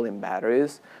example, in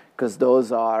batteries, because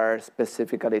those are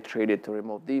specifically treated to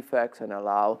remove defects and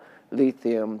allow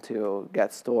lithium to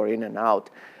get stored in and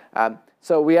out.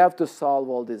 So we have to solve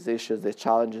all these issues, the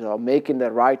challenges of making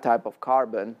the right type of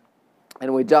carbon.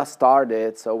 And we just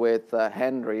started, so with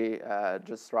Henry,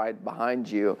 just right behind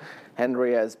you,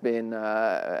 Henry has been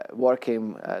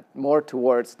working more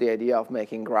towards the idea of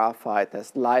making graphite at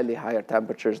slightly higher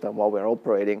temperatures than what we're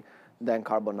operating than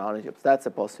carbon nanotubes. That's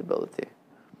a possibility.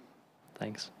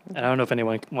 Thanks. And I don't know if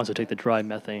anyone wants to take the dry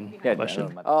methane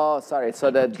question. Oh, sorry. So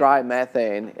the dry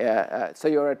methane. So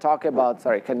you were talking about,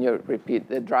 sorry, can you repeat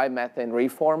the dry methane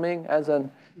reforming as an?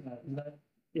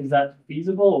 Is that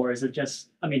feasible, or is it just,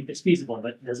 I mean, it's feasible,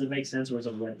 but does it make sense, or is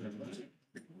it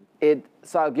red?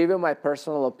 So I'll give you my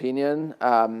personal opinion.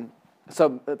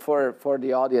 So for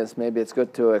the audience, maybe it's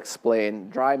good to explain.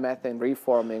 Dry methane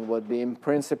reforming would be in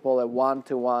principle a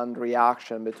one-to-one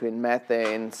reaction between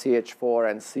methane,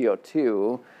 CH4, and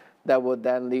CO2 that would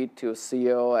then lead to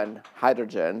CO and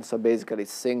hydrogen. So basically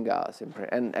syngas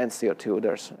and CO2.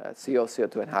 There's CO,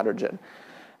 CO2, and hydrogen.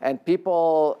 And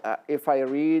people, if I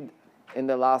read in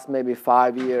the last maybe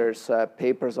 5 years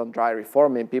papers on dry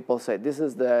reforming, people say this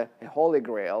is the holy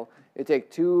grail. You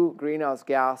take two greenhouse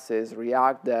gases,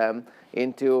 react them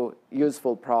into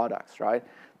useful products, right?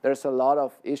 There's a lot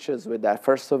of issues with that.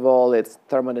 First of all, it's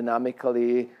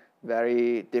thermodynamically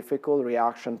very difficult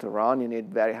reaction to run. You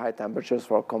need very high temperatures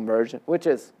for conversion, which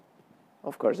is,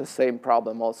 of course, the same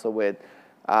problem also with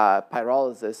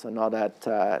pyrolysis, so not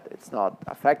that it's not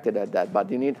affected at that, but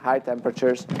you need high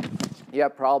temperatures. You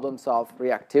have problems of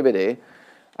reactivity.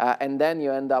 And then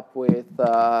you end up with,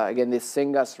 again, this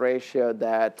syngas ratio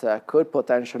that could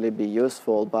potentially be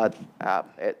useful, but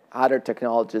other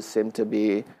technologies seem to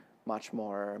be much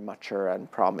more mature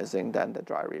and promising than the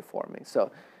dry reforming.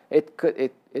 So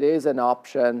it is an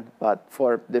option, but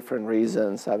for different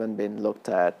reasons haven't been looked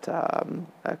at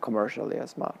commercially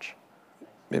as much.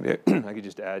 Maybe I could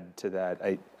just add to that.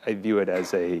 I view it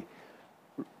as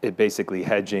basically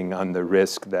hedging on the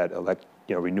risk that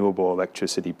renewable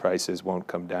electricity prices won't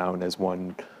come down as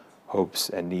one hopes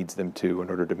and needs them to in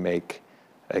order to make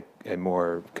a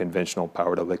more conventional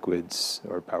power to liquids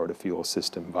or power to fuel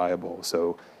system viable.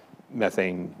 So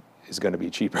methane is going to be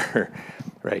cheaper,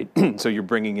 right? So you're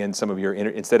bringing in some of your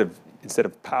instead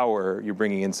of power, you're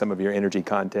bringing in some of your energy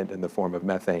content in the form of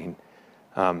methane,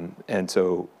 and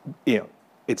so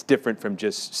it's different from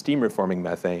just steam reforming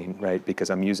methane, right? Because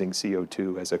I'm using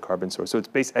CO2 as a carbon source. So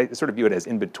it's I sort of view it as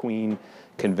in between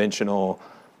conventional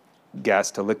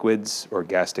gas to liquids or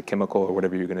gas to chemical or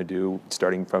whatever you're going to do,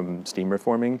 starting from steam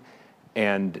reforming,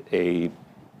 and a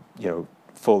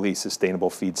fully sustainable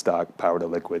feedstock power to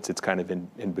liquids. It's kind of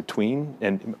in between.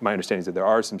 And my understanding is that there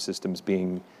are some systems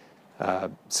being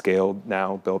scaled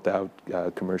now, built out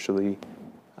commercially.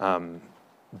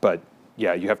 But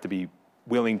yeah, you have to be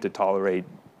willing to tolerate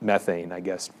methane, I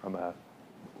guess, from a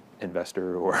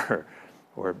investor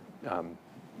or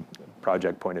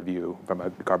project point of view, from a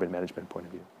carbon management point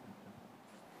of view.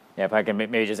 Yeah, if I can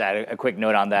maybe just add a quick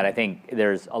note on that, I think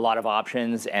there's a lot of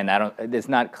options, and it's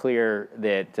not clear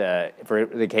that for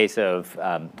the case of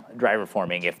driver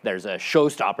forming, if there's a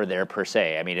showstopper there per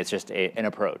se. I mean, it's just an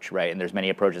approach, right? And there's many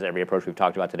approaches. Every approach we've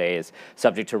talked about today is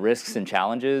subject to risks and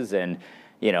challenges, and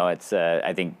it's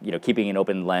I think keeping an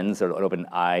open lens or an open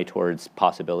eye towards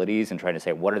possibilities and trying to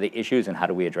say what are the issues and how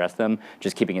do we address them.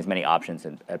 Just keeping as many options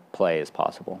at play as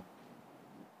possible.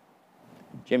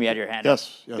 Jim, you had your hand up.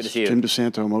 Yes. Good to see you. Jim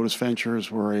DeSanto, Modus Ventures.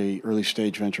 We're a early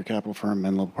stage venture capital firm in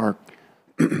Menlo Park,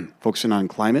 focusing on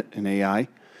climate and AI.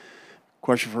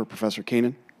 Question for Professor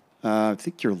Kanan. I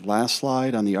think your last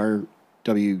slide on the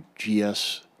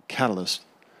RWGS catalyst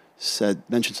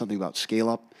mentioned something about scale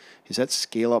up. Is that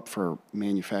scale up for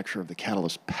manufacture of the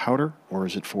catalyst powder, or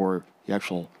is it for the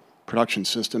actual production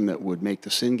system that would make the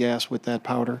syngas with that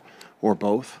powder, or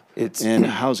both? And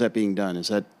how's that being done? Is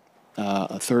that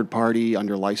a third party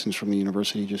under license from the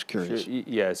university? Just curious. Sure.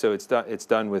 Yeah, so it's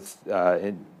done with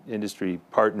industry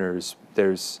partners.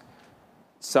 There's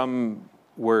some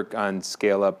work on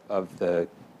scale up of the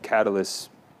catalyst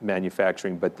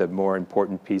manufacturing, but the more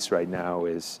important piece right now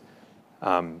is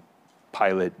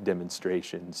pilot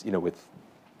demonstrations,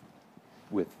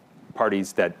 with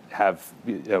parties that have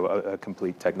a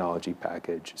complete technology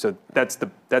package. So that's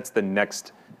the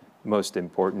next most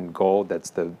important goal.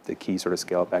 That's the key sort of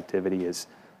scale-up activity is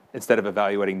instead of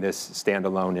evaluating this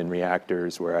standalone in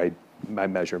reactors where I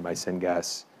measure my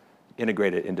syngas,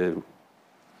 integrate it into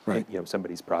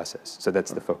somebody's process. So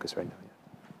that's the focus right now. Yeah.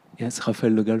 Yes,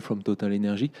 Raphaël Legal from Total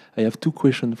Energy. I have two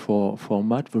questions for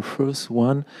Matt. The first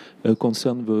one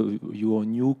concerns your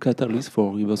new catalyst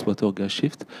for reverse water gas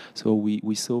shift. So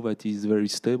we saw that it's very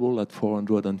stable at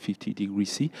 450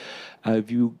 degrees C.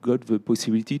 Have you got the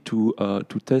possibility to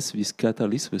test this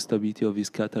catalyst, the stability of this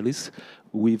catalyst,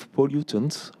 with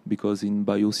pollutants? Because in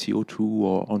bio CO2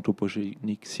 or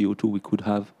anthropogenic CO2 we could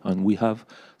have, and we have,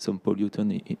 some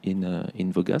pollutant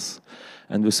in the gas.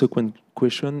 And the second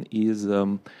question is,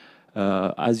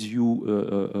 as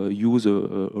you use a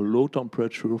low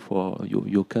temperature for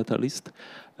your catalyst,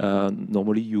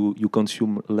 normally you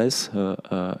consume less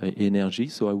energy.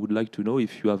 So I would like to know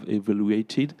if you have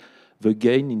evaluated the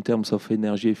gain in terms of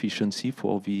energy efficiency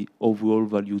for the overall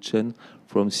value chain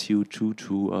from CO2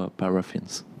 to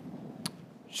paraffins.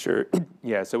 Sure.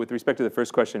 Yeah, so with respect to the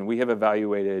first question, we have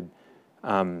evaluated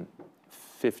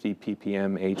 50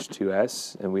 ppm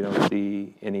H2S, and we don't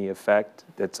see any effect.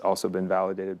 That's also been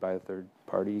validated by a third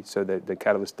party, so that the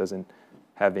catalyst doesn't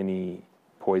have any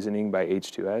poisoning by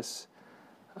H2S.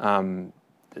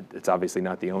 It's obviously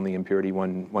not the only impurity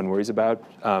one worries about.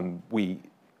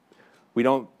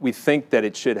 We think that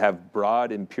it should have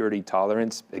broad impurity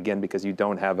tolerance, again, because you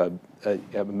don't have a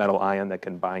metal ion that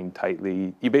can bind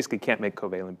tightly. You basically can't make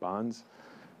covalent bonds,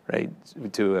 right,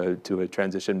 to a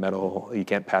transition metal. You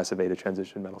can't passivate a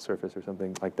transition metal surface or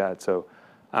something like that. So,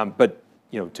 but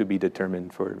to be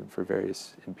determined for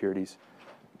various impurities.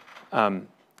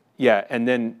 Yeah, and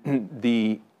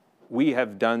then we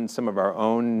have done some of our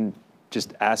own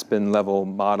just Aspen level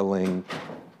modeling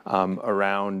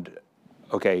around,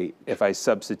 okay, if I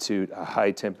substitute a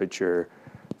high temperature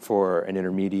for an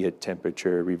intermediate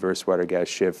temperature reverse water gas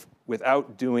shift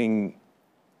without doing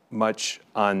much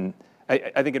on,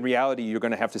 I think in reality, you're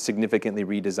going to have to significantly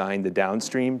redesign the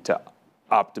downstream to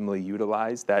optimally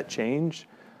utilize that change.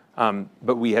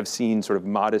 But we have seen sort of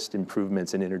modest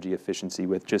improvements in energy efficiency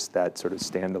with just that sort of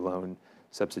standalone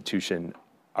substitution.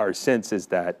 Our sense is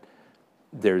that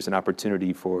there's an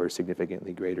opportunity for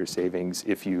significantly greater savings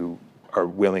if you are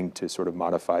willing to sort of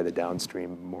modify the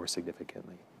downstream more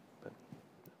significantly.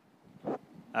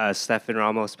 Stefan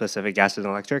Ramos, Pacific Gas and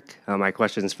Electric. My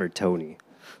question is for Tony.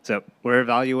 So we're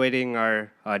evaluating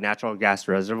our natural gas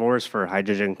reservoirs for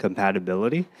hydrogen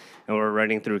compatibility, and we're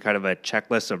running through kind of a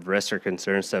checklist of risks or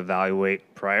concerns to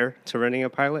evaluate prior to running a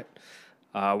pilot.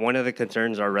 One of the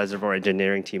concerns our reservoir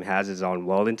engineering team has is on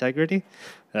well integrity,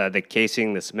 the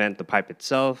casing, the cement, the pipe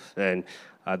itself, and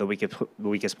the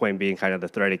weakest point being kind of the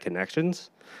threaded connections.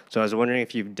 So I was wondering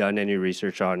if you've done any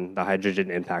research on the hydrogen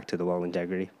impact to the well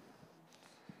integrity.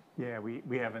 Yeah,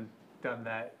 we haven't done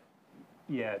that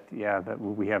yet. Yeah, that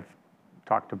we have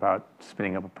talked about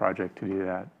spinning up a project to do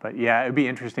that. But yeah, it'd be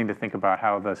interesting to think about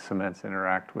how the cements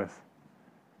interact with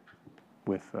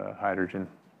hydrogen.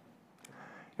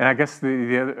 And I guess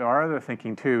our other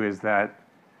thinking too is that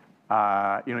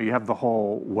you have the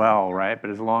whole well, right?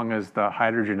 But as long as the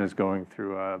hydrogen is going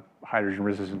through a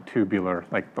hydrogen-resistant tubular,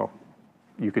 like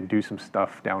you could do some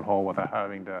stuff downhole without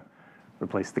having to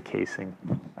replace the casing,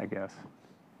 I guess.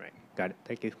 Right. Got it.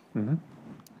 Thank you. Mm-hmm.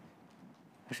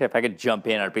 Actually, if I could jump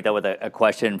in, I'd pick that with a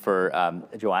question for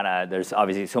Johanna. There's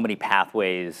obviously so many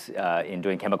pathways in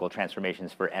doing chemical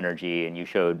transformations for energy, and you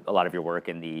showed a lot of your work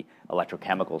in the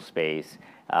electrochemical space.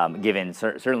 Given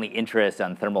certainly interest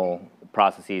on thermal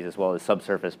processes as well as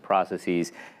subsurface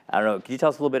processes, I don't know, can you tell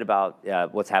us a little bit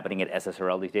about what's happening at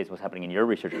SSRL these days, what's happening in your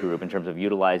research group in terms of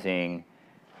utilizing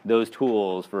those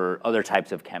tools for other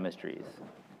types of chemistries?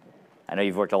 I know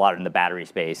you've worked a lot in the battery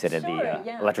space and in the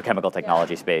electrochemical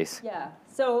technology space. Yeah.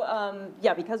 So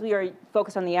yeah, because we are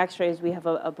focused on the X-rays, we have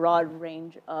a broad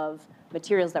range of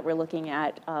materials that we're looking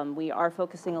at. We are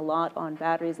focusing a lot on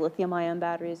batteries, lithium-ion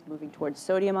batteries, moving towards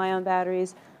sodium-ion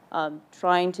batteries,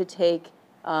 trying to take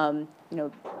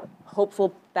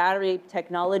hopeful battery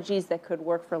technologies that could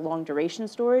work for long-duration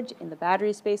storage. In the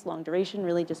battery space, long duration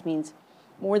really just means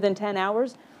more than 10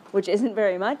 hours, which isn't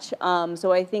very much.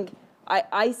 So I think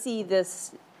I see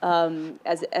this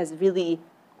as really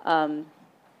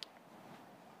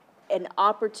an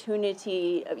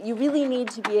opportunity. You really need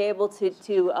to be able to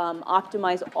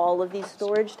optimize all of these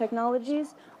storage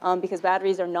technologies because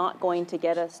batteries are not going to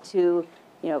get us to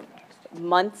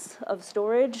months of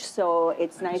storage. So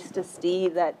it's nice to see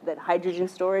that hydrogen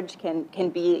storage can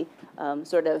be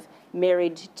sort of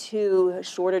married to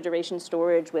shorter duration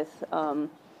storage with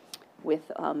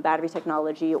battery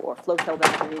technology or flow cell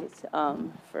batteries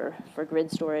for grid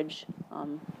storage.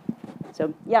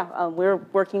 So yeah, we're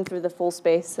working through the full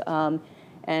space and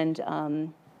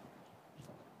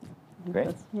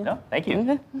great. Yeah. No, thank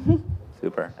you.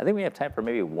 Super. I think we have time for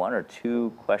maybe one or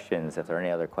two questions if there are any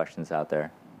other questions out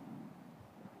there.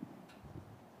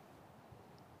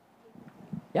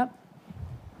 Yeah.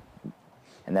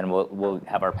 And then we'll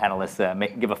have our panelists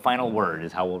give a final word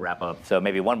is how we'll wrap up. So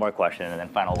maybe one more question and then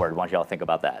final word. Why don't you all think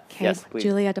about that? Okay, Yes, please.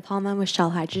 Julia De Palma with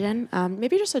Shell Hydrogen.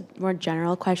 Maybe just a more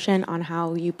general question on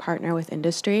how you partner with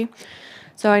industry.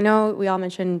 So I know we all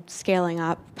mentioned scaling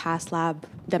up past lab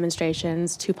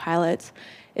demonstrations to pilots.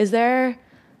 Is there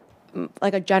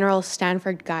like a general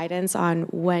Stanford guidance on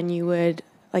when you would,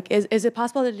 is it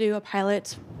possible to do a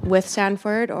pilot with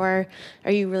Stanford, or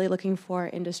are you really looking for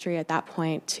industry at that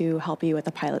point to help you with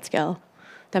the pilot scale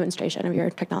demonstration of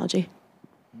your technology?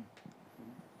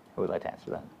 Who would like to answer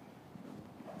that?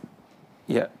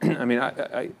 Yeah, I mean,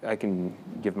 I can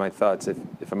give my thoughts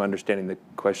if I'm understanding the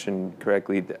question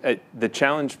correctly. The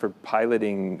challenge for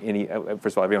piloting any,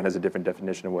 first of all, everyone has a different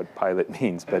definition of what pilot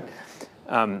means, but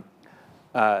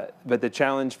the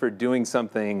challenge for doing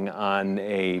something on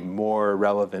a more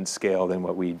relevant scale than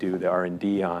what we do the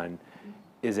R&D on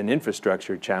is an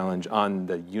infrastructure challenge on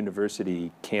the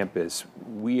university campus.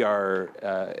 We are,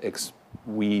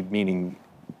 we meaning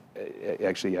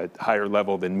actually a higher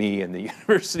level than me in the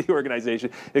university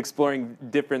organization, exploring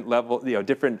different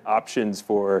different options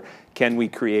for can we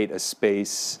create a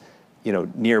space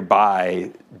nearby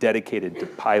dedicated to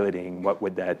piloting. What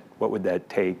would that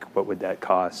take? What would that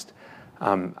cost?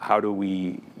 How do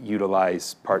we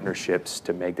utilize partnerships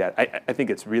to make that? I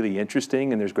think it's really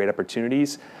interesting, and there's great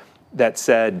opportunities. That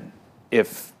said,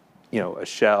 if a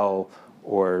Shell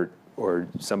or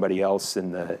somebody else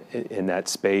in that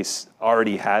space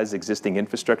already has existing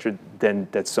infrastructure, then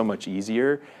that's so much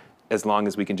easier, as long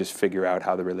as we can just figure out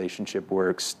how the relationship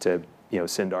works to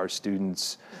send our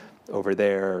students over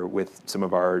there with some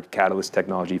of our catalyst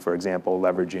technology, for example,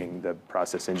 leveraging the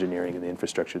process engineering and the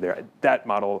infrastructure there. That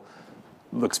model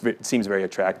seems very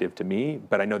attractive to me,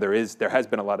 but I know there has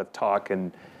been a lot of talk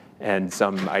and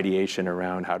some ideation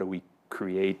around how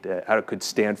could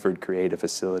Stanford create a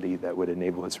facility that would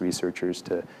enable its researchers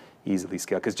to easily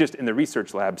scale? Because just in the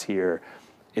research labs here,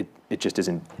 it just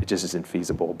isn't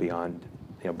feasible beyond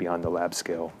the lab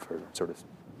scale for sort of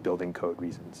building code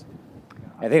reasons.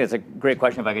 I think it's a great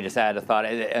question. If I could just add a thought,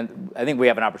 and I think we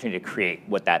have an opportunity to create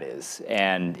what that is.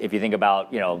 And if you think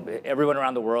about, everyone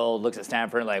around the world looks at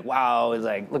Stanford and like, wow, it's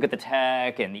like, look at the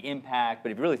tech and the impact.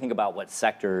 But if you really think about what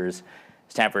sectors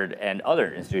Stanford and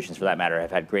other institutions, for that matter, have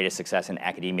had greatest success in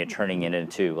academia, turning it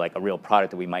into like a real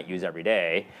product that we might use every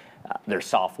day. There's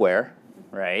software,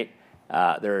 right?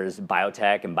 There's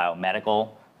biotech and biomedical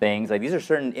things. Like these are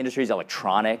certain industries,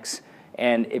 electronics.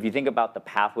 And if you think about the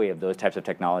pathway of those types of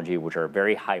technology, which are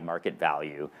very high market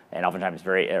value, and oftentimes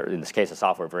in this case of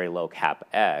software, very low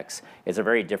CapEx, it's a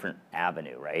very different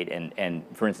avenue, right? And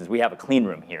for instance, we have a clean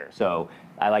room here. So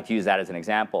I like to use that as an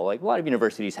example. Like a lot of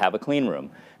universities have a clean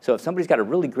room. So if somebody's got a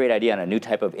really great idea on a new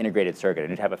type of integrated circuit, a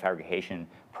new type of fabrication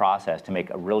process to make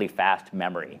a really fast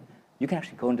memory, you can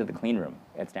actually go into the clean room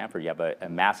at Stanford. You have a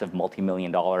massive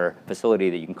multi-million-dollar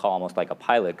facility that you can call almost like a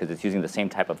pilot because it's using the same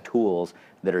type of tools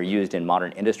that are used in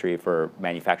modern industry for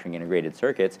manufacturing integrated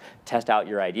circuits. Test out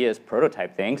your ideas,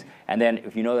 prototype things, and then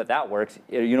if you know that that works,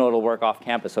 you know it'll work off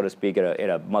campus, so to speak, at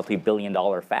a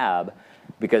multi-billion-dollar fab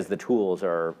because the tools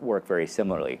work very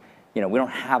similarly. We don't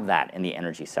have that in the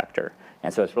energy sector.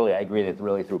 And so it's really, I agree that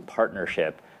really through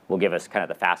partnership will give us kind of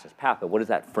the fastest path, but what does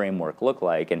that framework look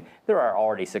like? And there are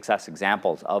already success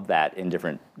examples of that in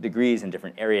different degrees in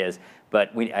different areas,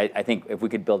 but I think if we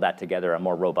could build that together, a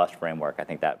more robust framework, I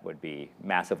think that would be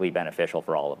massively beneficial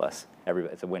for all of us.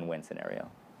 It's a win-win scenario.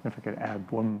 If I could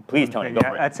add one. Please, Tony, thing. go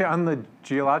for it. I'd say on the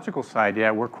geological side,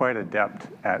 yeah, we're quite adept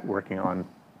at working on,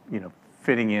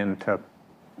 fitting into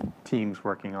teams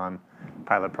working on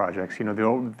pilot projects. And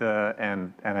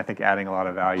I think adding a lot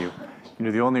of value.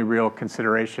 The only real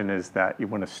consideration is that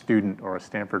when a student or a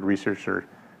Stanford researcher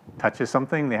touches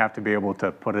something, they have to be able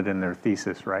to put it in their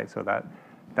thesis, right? So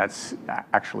that's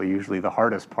actually usually the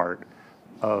hardest part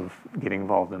of getting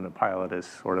involved in the pilot is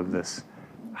sort of this,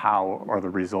 how are the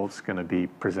results going to be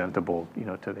presentable,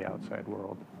 to the outside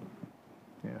world?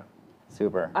 Yeah.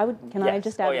 Super. Can I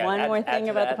just add one more thing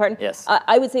about the partner? Yes.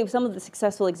 I would say some of the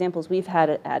successful examples we've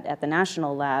had at the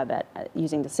national lab at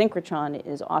using the synchrotron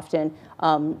is often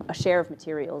a share of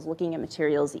materials, looking at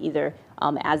materials either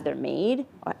as they're made,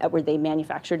 were they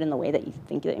manufactured in the way that you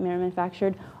think they are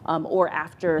manufactured, or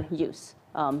after use.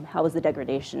 How is the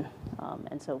degradation?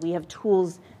 And so we have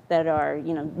tools that are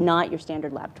not your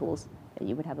standard lab tools that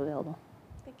you would have available.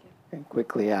 And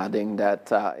quickly adding that,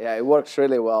 it works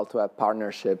really well to have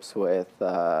partnerships with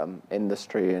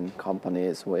industry and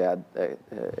companies. We had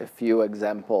a few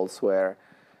examples where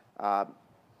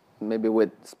maybe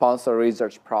with sponsored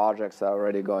research projects that are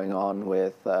already going on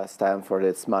with Stanford,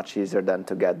 it's much easier than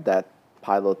to get that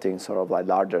piloting sort of like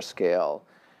larger scale.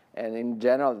 And in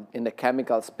general, in the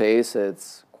chemical space,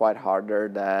 it's quite harder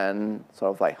than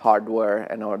sort of like hardware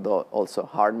and also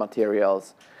hard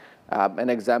materials. An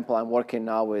example, I'm working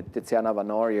now with Tiziana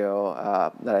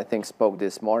Vanorio that I think spoke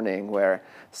this morning, where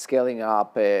scaling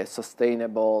up a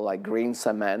sustainable like green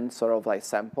cement sort of like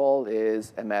sample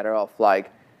is a matter of like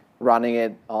running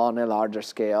it on a larger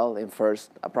scale in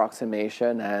first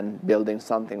approximation and building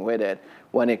something with it.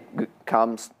 When it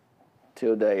comes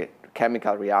to the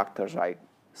chemical reactors, right,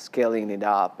 scaling it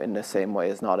up in the same way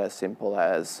is not as simple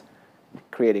as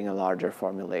creating a larger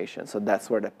formulation. So that's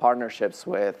where the partnerships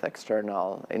with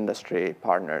external industry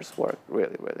partners work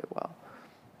really, really well.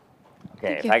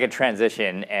 Okay, if I could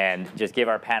transition and just give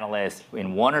our panelists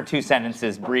in one or two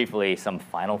sentences briefly some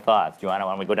final thoughts. Johanna,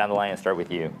 why don't we go down the line and start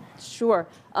with you? Sure.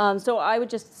 So I would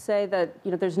just say that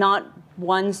there's not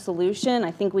one solution.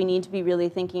 I think we need to be really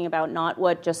thinking about not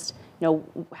what just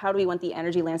how do we want the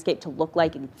energy landscape to look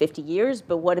like in 50 years,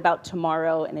 but what about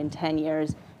tomorrow and in 10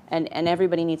 years? And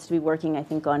everybody needs to be working, I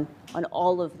think, on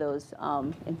all of those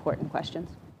important questions.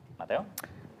 Matteo?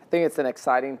 I think it's an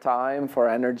exciting time for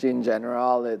energy in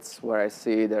general. It's where I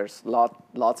see there's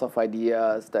lots of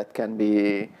ideas that can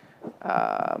be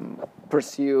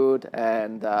pursued,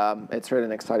 and it's really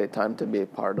an exciting time to be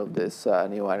part of this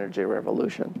new energy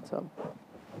revolution. So,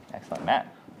 excellent,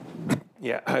 Matt.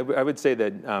 Yeah, I would say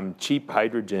that cheap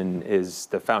hydrogen is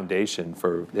the foundation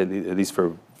for, at least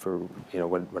for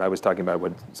what I was talking about,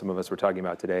 what some of us were talking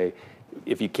about today.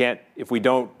 If we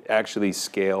don't actually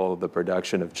scale the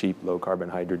production of cheap low carbon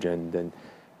hydrogen,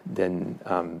 then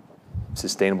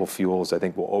sustainable fuels, I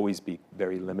think, will always be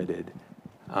very limited.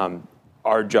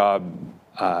 Our job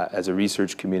as a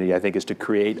research community, I think, is to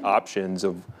create options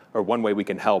or one way we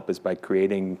can help is by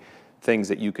creating things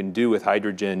that you can do with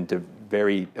hydrogen to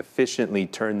very efficiently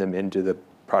turn them into the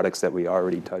products that we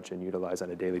already touch and utilize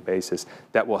on a daily basis.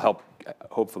 That will help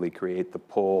hopefully create the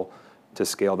pull to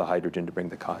scale the hydrogen to bring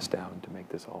the cost down to make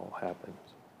this all happen.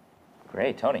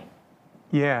 Great, Tony.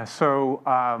 Yeah, so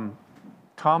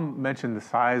Tom mentioned the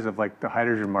size of like the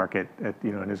hydrogen market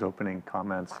in his opening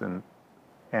comments,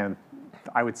 and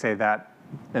I would say that,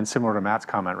 and similar to Matt's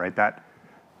comment, right, that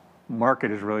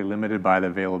market is really limited by the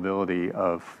availability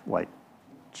of like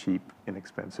cheap,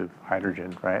 inexpensive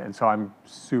hydrogen, right? And so I'm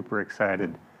super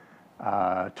excited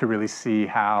to really see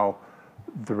how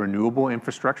the renewable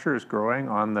infrastructure is growing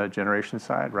on the generation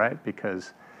side, right?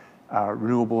 Because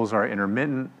renewables are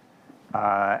intermittent,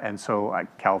 and so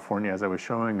like California, as I was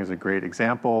showing, is a great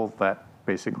example that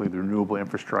basically the renewable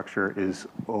infrastructure is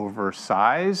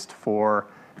oversized for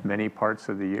many parts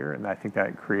of the year, and I think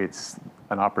that creates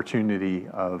an opportunity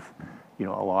of a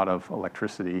lot of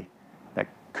electricity that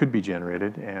could be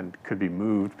generated and could be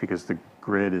moved because the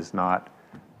grid is not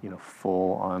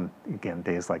full on, again,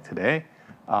 days like today.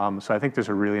 So I think there's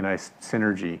a really nice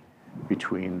synergy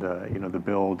between the, the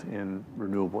build in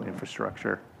renewable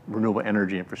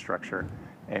energy infrastructure,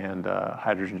 and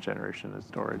hydrogen generation and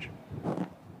storage.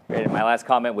 Great. And my last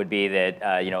comment would be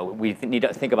that we need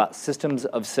to think about systems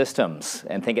of systems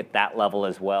and think at that level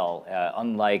as well.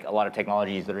 Unlike a lot of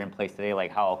technologies that are in place today,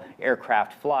 like how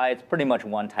aircraft fly, it's pretty much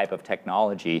one type of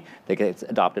technology that gets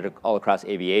adopted all across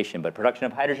aviation. But production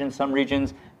of hydrogen in some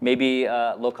regions, maybe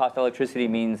low-cost electricity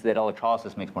means that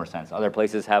electrolysis makes more sense. Other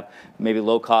places have maybe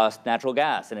low-cost natural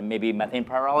gas, and then maybe methane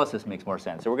pyrolysis makes more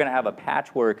sense. So we're going to have a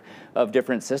patchwork of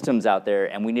different systems out there,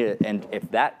 and we need to, and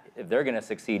if they're going to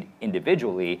succeed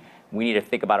individually, we need to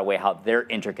think about a way how they're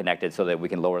interconnected so that we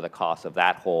can lower the cost of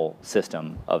that whole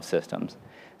system of systems.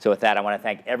 So with that, I want to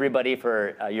thank everybody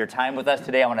for your time with us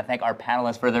today. I want to thank our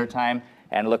panelists for their time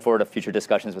and look forward to future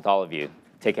discussions with all of you.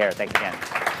 Take care. Thanks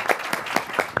again.